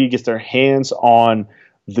WWE gets their hands on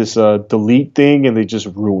this delete thing, and they just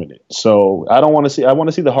ruin it. So I want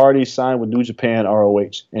to see the Hardys sign with New Japan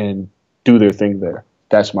ROH and do their thing there.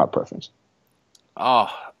 That's my preference. Oh,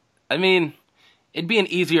 I mean, it'd be an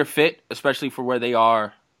easier fit, especially for where they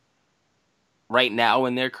are right now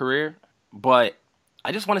in their career. But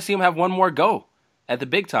I just want to see them have one more go at the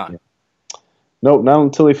big time. No, not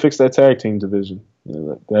until they fix that tag team division.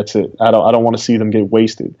 That's it. I don't want to see them get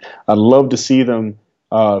wasted. I'd love to see them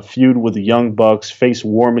feud with the Young Bucks, face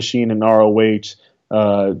War Machine and ROH.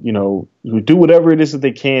 Do whatever it is that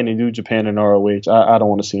they can in New Japan and ROH. I don't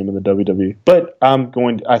want to see them in the WWE, but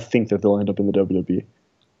I think that they'll end up in the WWE.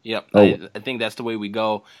 Yep, I think that's the way we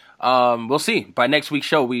go. We'll see. By next week's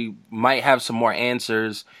show, we might have some more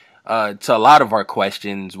answers. to a lot of our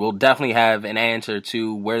questions. We'll definitely have an answer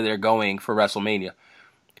to where they're going for WrestleMania.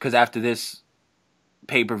 Because after this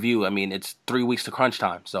pay-per-view, I mean, it's 3 weeks to crunch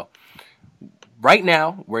time. So right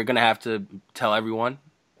now, we're going to have to tell everyone,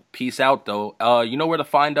 peace out, though. You know where to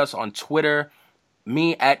find us on Twitter.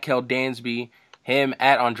 Me, at Kel Dansby. Him,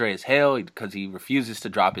 at Andreas Hale, because he refuses to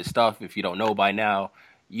drop his stuff. If you don't know by now,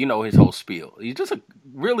 you know his whole spiel. He's just a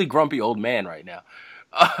really grumpy old man right now.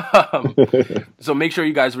 So make sure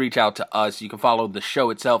you guys reach out to us. You can follow the show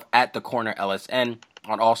itself at The Corner LSN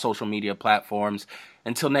on all social media platforms.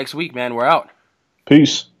 Until next week, man, we're out.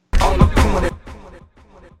 Peace.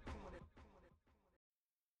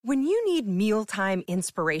 When you need mealtime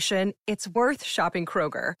inspiration, it's worth shopping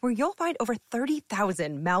Kroger, where you'll find over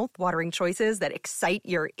 30,000 mouth-watering choices that excite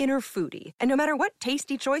your inner foodie. And no matter what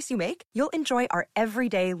tasty choice you make, you'll enjoy our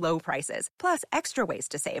everyday low prices, plus extra ways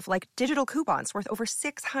to save, like digital coupons worth over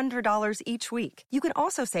 $600 each week. You can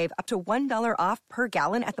also save up to $1 off per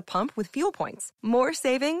gallon at the pump with fuel points. More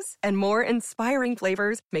savings and more inspiring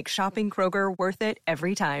flavors make shopping Kroger worth it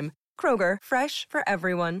every time. Kroger, fresh for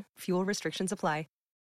everyone. Fuel restrictions apply.